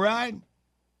game, all right?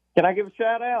 Can I give a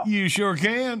shout out? You sure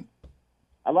can.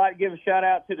 I'd like to give a shout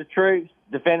out to the troops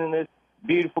defending this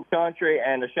beautiful country,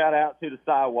 and a shout out to the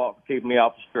sidewalk for keeping me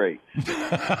off the street.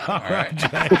 All right,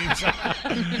 James.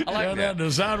 I like that.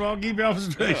 The sidewalk keep you off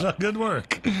the street. Good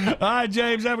work. All right,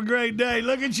 James, have a great day.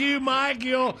 Look at you, Mike.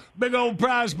 Your big old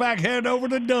prize pack headed over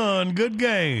to Dunn. Good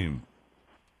game.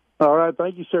 All right,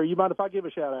 thank you, sir. You mind if I give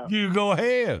a shout out? You go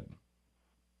ahead.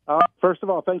 First of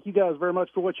all, thank you guys very much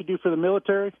for what you do for the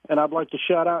military, and I'd like to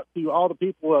shout out to all the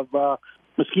people of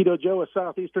Mosquito Joe of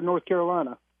southeastern North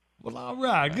Carolina. Well, all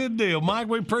right. Good deal, Mike.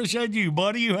 We appreciate you,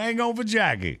 buddy. You hang on for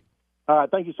Jackie. All right.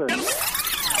 Thank you, sir.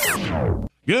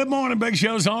 Good morning, Big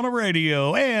Show's on the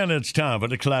radio, and it's time for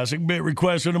the classic bit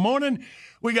request of the morning.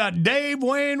 We got Dave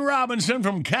Wayne Robinson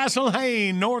from Castle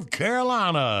Hayne, North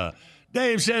Carolina.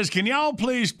 Dave says, can y'all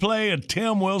please play a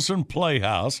Tim Wilson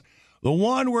Playhouse, the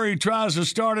one where he tries to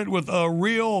start it with a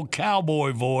real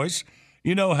cowboy voice.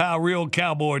 You know how real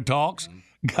cowboy talks.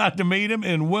 Got to meet him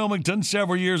in Wilmington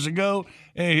several years ago,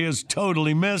 and he is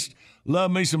totally missed. Love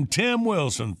me some Tim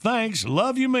Wilson. Thanks.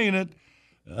 Love you, mean it.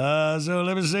 So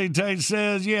let me see. Tate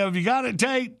says, yeah, have you got it,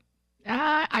 Tate?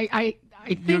 I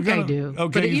think I do.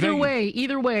 Okay, but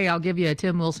either way, I'll give you a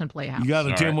Tim Wilson Playhouse. You got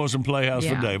a Tim Wilson Playhouse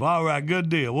Yeah. for Dave. All right, good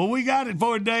deal. Well, we got it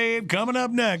for Dave. Coming up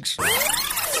next.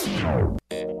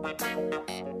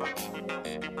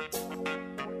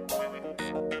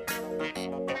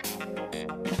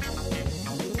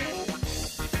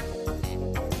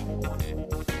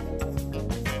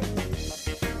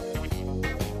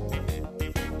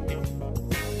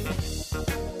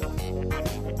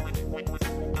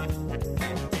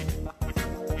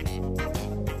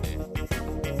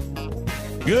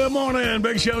 Good morning,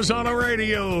 Big Show's on the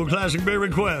radio. Classic Big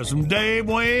Request from Dave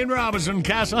Wayne Robinson,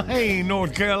 Castle Hayne,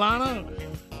 North Carolina.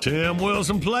 Tim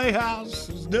Wilson Playhouse.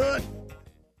 Let's do it.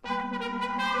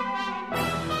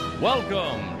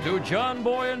 Welcome to John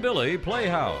Boy and Billy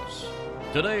Playhouse.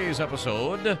 Today's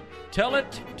episode, Tell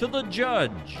It to the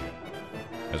Judge.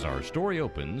 As our story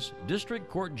opens, District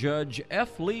Court Judge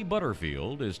F. Lee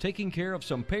Butterfield is taking care of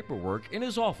some paperwork in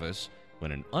his office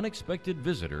when an unexpected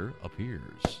visitor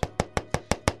appears.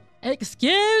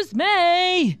 Excuse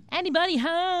me. Anybody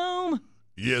home?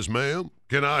 Yes, ma'am.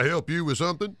 Can I help you with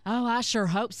something? Oh, I sure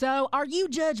hope so. Are you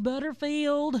Judge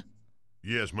Butterfield?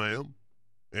 Yes, ma'am.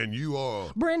 And you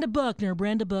are? Brenda Buckner,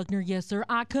 yes, sir.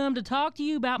 I come to talk to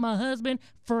you about my husband,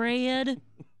 Fred.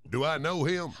 Do I know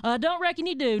him? Don't reckon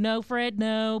you do, no, Fred,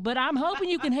 no. But I'm hoping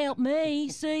you can help me.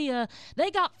 See,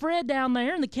 they got Fred down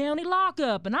there in the county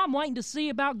lockup, and I'm waiting to see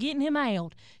about getting him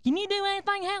out. Can you do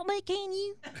anything to help me, can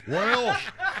you? Well,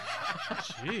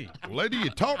 gee, lady, you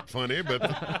talk funny, but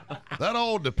that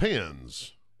all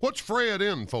depends. What's Fred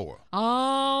in for?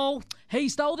 Oh, he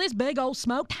stole this big old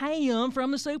smoked ham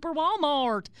from the Super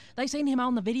Walmart. They seen him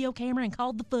on the video camera and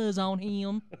called the fuzz on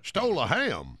him. Stole a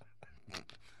ham?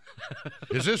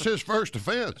 Is this his first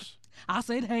offense? I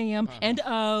said ham, and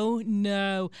oh,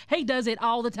 no. He does it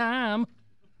all the time.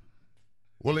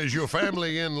 Well, is your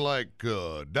family in,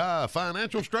 dire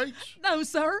financial straits? No,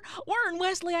 sir. We're in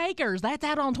Wesley Acres. That's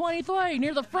out on 23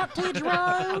 near the frontage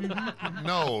road.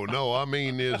 No. I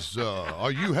mean,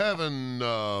 are you having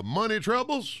money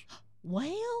troubles?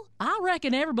 Well, I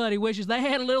reckon everybody wishes they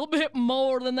had a little bit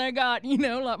more than they got,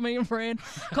 like me and Fred.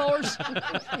 Of course,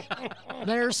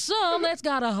 there's some that's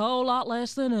got a whole lot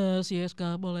less than us. Yes,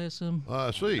 God bless them. I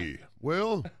see.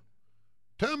 Well,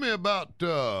 tell me about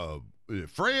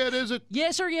Fred, is it?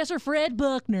 Yes, sir. Fred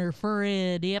Buckner.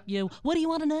 Fred, yep. What do you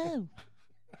want to know?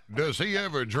 Does he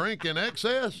ever drink in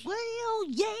excess? Well,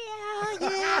 yeah.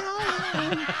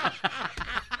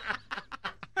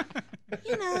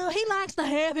 He likes to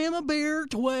have him a beer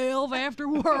 12 after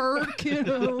work,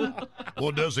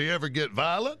 Well, does he ever get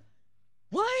violent?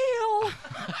 Well,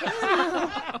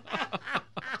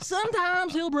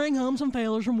 sometimes he'll bring home some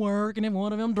fellas from work, and if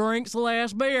one of them drinks the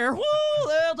last beer,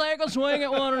 they'll take a swing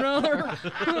at one another.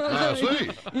 I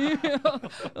see. Yeah.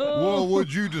 Well,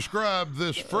 would you describe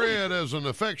this Fred as an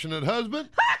affectionate husband?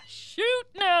 Shoot,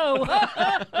 no.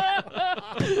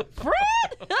 Fred?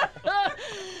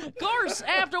 Of course, course,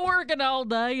 after working all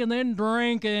day and then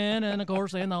drinking and, of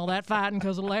course, then all that fighting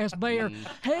because of the last beer,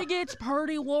 he gets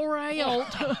pretty wore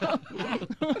out.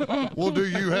 Well, do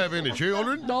you have any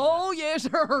children? Oh, yes,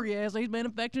 sir. Yes, he's been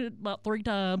infected about 3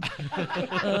 times.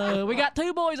 We got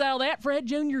 2 boys out of that. Fred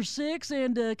Jr.'s 6,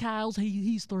 and Kyle's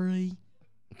he's 3.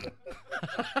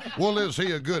 Well, is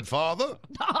he a good father?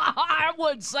 I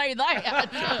wouldn't say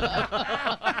that.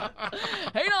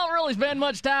 He don't really spend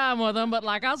much time with them, but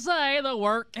like I say, the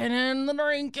working and the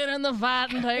drinking and the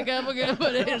fighting take up a good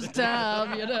bit of his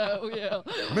time, yeah.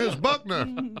 Miss Buckner.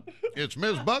 It's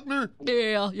Miss Buckner?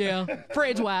 Yeah.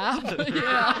 Fred's wife,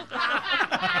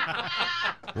 yeah.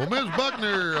 Well, Miss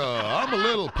Buckner, I'm a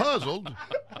little puzzled.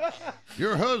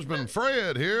 Your husband,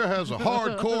 Fred, here has a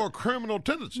hardcore criminal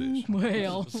tendencies.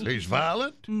 Well. He's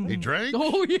violent. He drinks.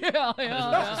 Oh, yeah.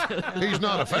 He's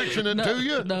not affectionate to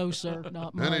you. No, sir,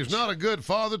 not much. And he's not a good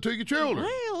father to your children.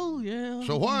 Well, yeah.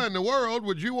 So why in the world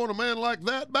would you want a man like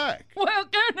that back? Well,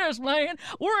 goodness, man,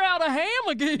 we're out of ham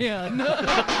again.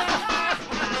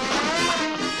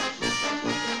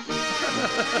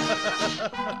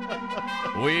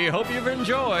 We hope you've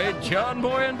enjoyed John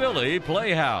Boy and Billy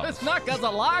Playhouse. It's not because I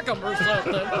like them or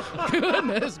something.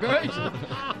 Goodness gracious.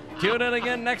 Tune in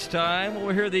again next time when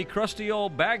we hear the crusty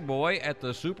old bag boy at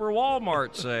the Super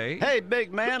Walmart say, Hey,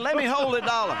 big man, let me hold $1.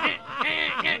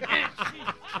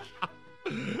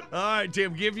 All right,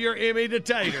 Tim, give your Emmy to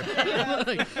Tater. I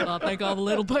think all the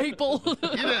little people. You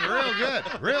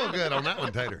did real good on that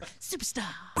one, Tater. Superstar.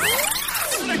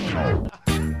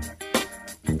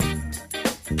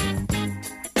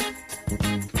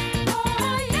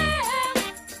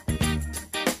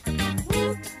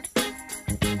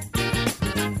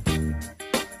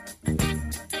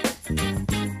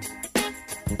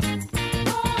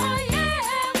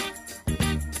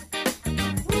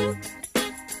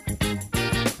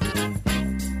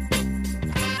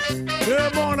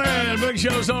 Good morning. Big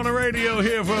Show's on the radio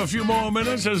here for a few more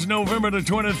minutes. It's November the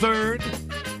 23rd.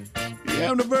 You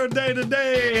having a birthday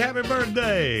today. Happy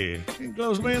birthday.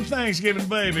 Close me in Thanksgiving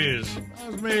babies.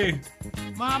 That's me.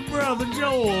 My brother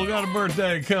Joel got a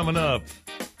birthday coming up.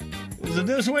 Is it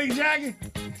this week, Jackie?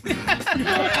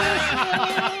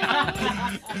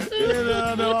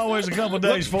 They're always a couple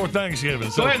days before Thanksgiving.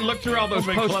 Go ahead and look through all those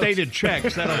post-dated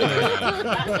checks.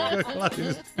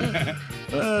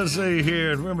 Let's see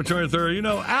here. November 23rd. You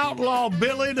know, Outlaw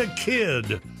Billy the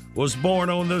Kid was born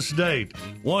on this date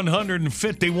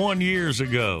 151 years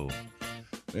ago.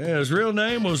 Yeah, his real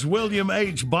name was William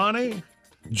H. Bonney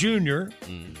Jr.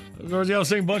 Of course, y'all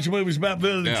seen a bunch of movies about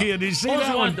Billy the Kid. Did you see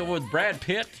that one? With Brad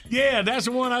Pitt? Yeah, that's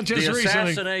the one I just The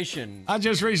recently... Assassination. I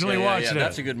just recently watched that.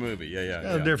 That's a good movie.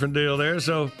 Yeah. A different deal there.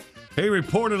 So he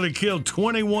reportedly killed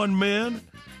 21 men,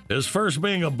 his first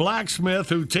being a blacksmith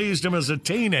who teased him as a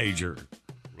teenager.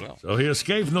 Well. So he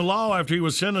escaped from the law after he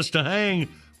was sentenced to hang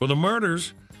for the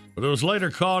murders, but was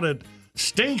later caught at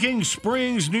Stinking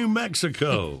Springs, New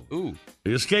Mexico. Ooh.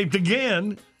 He escaped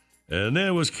again, and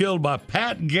then was killed by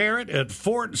Pat Garrett at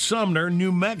Fort Sumner,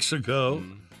 New Mexico,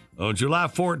 on July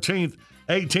 14th,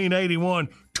 1881,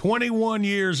 21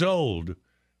 years old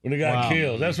when he got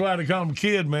killed. That's why they call him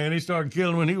Kid, man. He started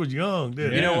killing when he was young,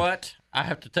 didn't he? You know what? I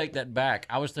have to take that back.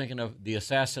 I was thinking of The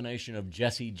Assassination of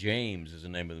Jesse James is the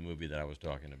name of the movie that I was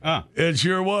talking about. It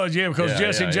sure was, because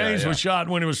Jesse James was shot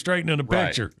when he was straightening a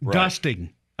picture. Right.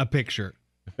 Dusting a picture.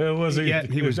 Was he? Yeah,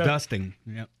 he was dusting.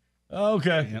 Yep.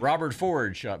 Okay. Yep. Robert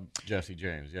Ford shot Jesse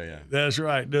James. Yeah. That's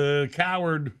right. The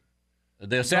coward.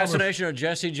 The Assassination of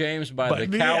Jesse James by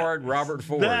the coward Robert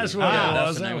Ford. That's what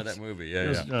that's the name of that movie.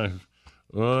 Yeah.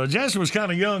 Jesse was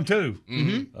kind of young, too,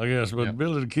 I guess. But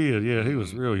Billy the Kid, he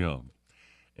was real young.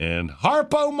 And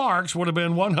Harpo Marx would have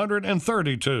been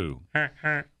 132. I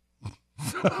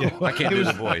can't do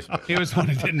the voice. He was one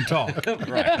who didn't talk. That's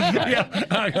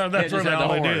really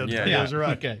all he did. Yeah, that's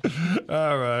right. Okay.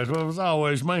 All right. Well, as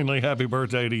always, mainly happy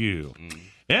birthday to you.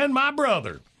 And my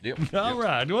brother. Yep. All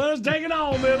right. Well, let's take it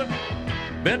on, Billy.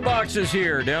 Bitbox is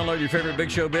here. Download your favorite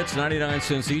Big Show bits, 99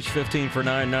 cents each, 15 for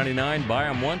 $9.99. Buy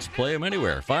them once, play them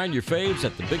anywhere. Find your faves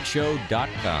at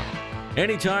thebigshow.com.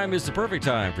 Anytime is the perfect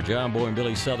time for John Boy and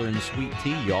Billy Southern Sweet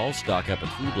Tea. Y'all stock up at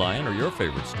Food Lion or your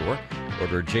favorite store.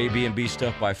 Order JB&B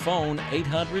Stuff by phone,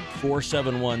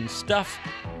 800-471-STUFF.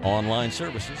 Online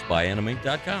services by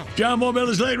animate.com. John Boy and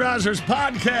Billy's Late Risers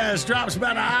podcast drops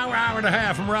about an hour and a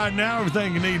half from right now.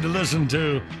 Everything you need to listen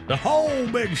to. The whole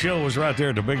Big Show is right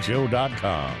there at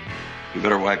thebigshow.com. You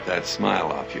better wipe that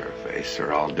smile off your face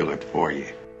or I'll do it for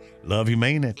you. Love you,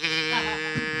 mean it.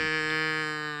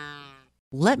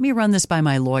 "Let me run this by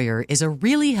my lawyer" is a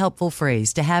really helpful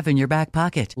phrase to have in your back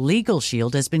pocket. Legal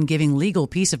Shield has been giving legal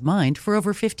peace of mind for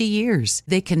over 50 years.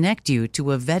 They connect you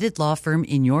to a vetted law firm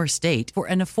in your state for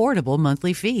an affordable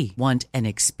monthly fee. Want an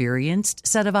experienced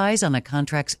set of eyes on a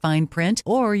contract's fine print?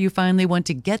 Or you finally want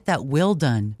to get that will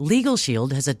done? Legal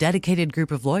Shield has a dedicated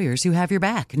group of lawyers who have your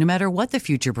back, no matter what the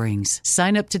future brings.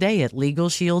 Sign up today at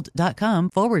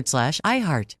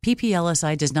LegalShield.com/iHeart.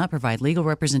 PPLSI does not provide legal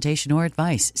representation or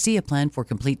advice. See a plan for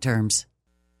complete terms.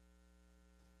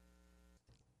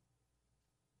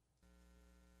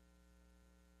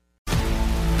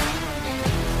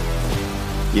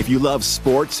 If you love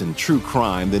sports and true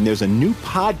crime, then there's a new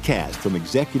podcast from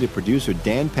executive producer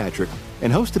Dan Patrick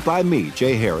and hosted by me,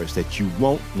 Jay Harris, that you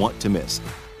won't want to miss.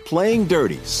 Playing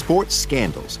Dirty: Sports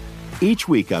Scandals. Each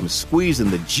week, I'm squeezing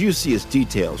the juiciest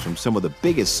details from some of the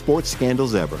biggest sports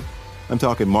scandals ever. I'm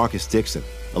talking Marcus Dixon,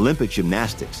 Olympic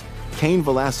gymnastics, Cain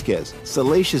Velasquez,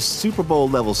 salacious Super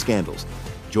Bowl-level scandals.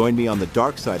 Join me on the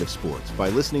dark side of sports by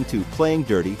listening to Playing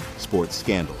Dirty: Sports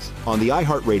Scandals on the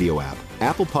iHeartRadio app,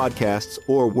 Apple Podcasts,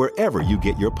 or wherever you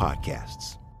get your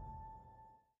podcasts.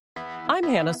 I'm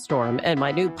Hannah Storm, and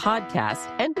my new podcast,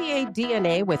 NBA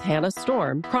DNA with Hannah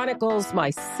Storm, chronicles my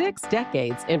 6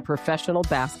 decades in professional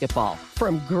basketball.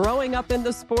 From growing up in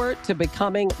the sport to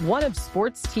becoming one of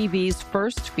sports TV's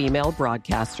first female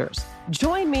broadcasters.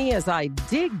 Join me as I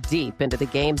dig deep into the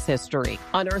game's history,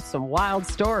 unearth some wild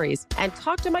stories, and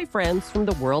talk to my friends from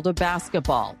the world of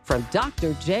basketball, from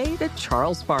Dr. J to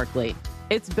Charles Barkley.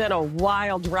 It's been a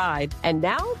wild ride, and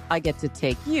now I get to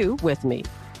take you with me.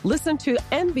 Listen to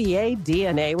NBA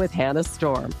DNA with Hannah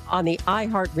Storm on the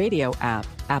iHeartRadio app,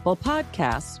 Apple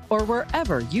Podcasts, or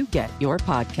wherever you get your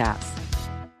podcasts.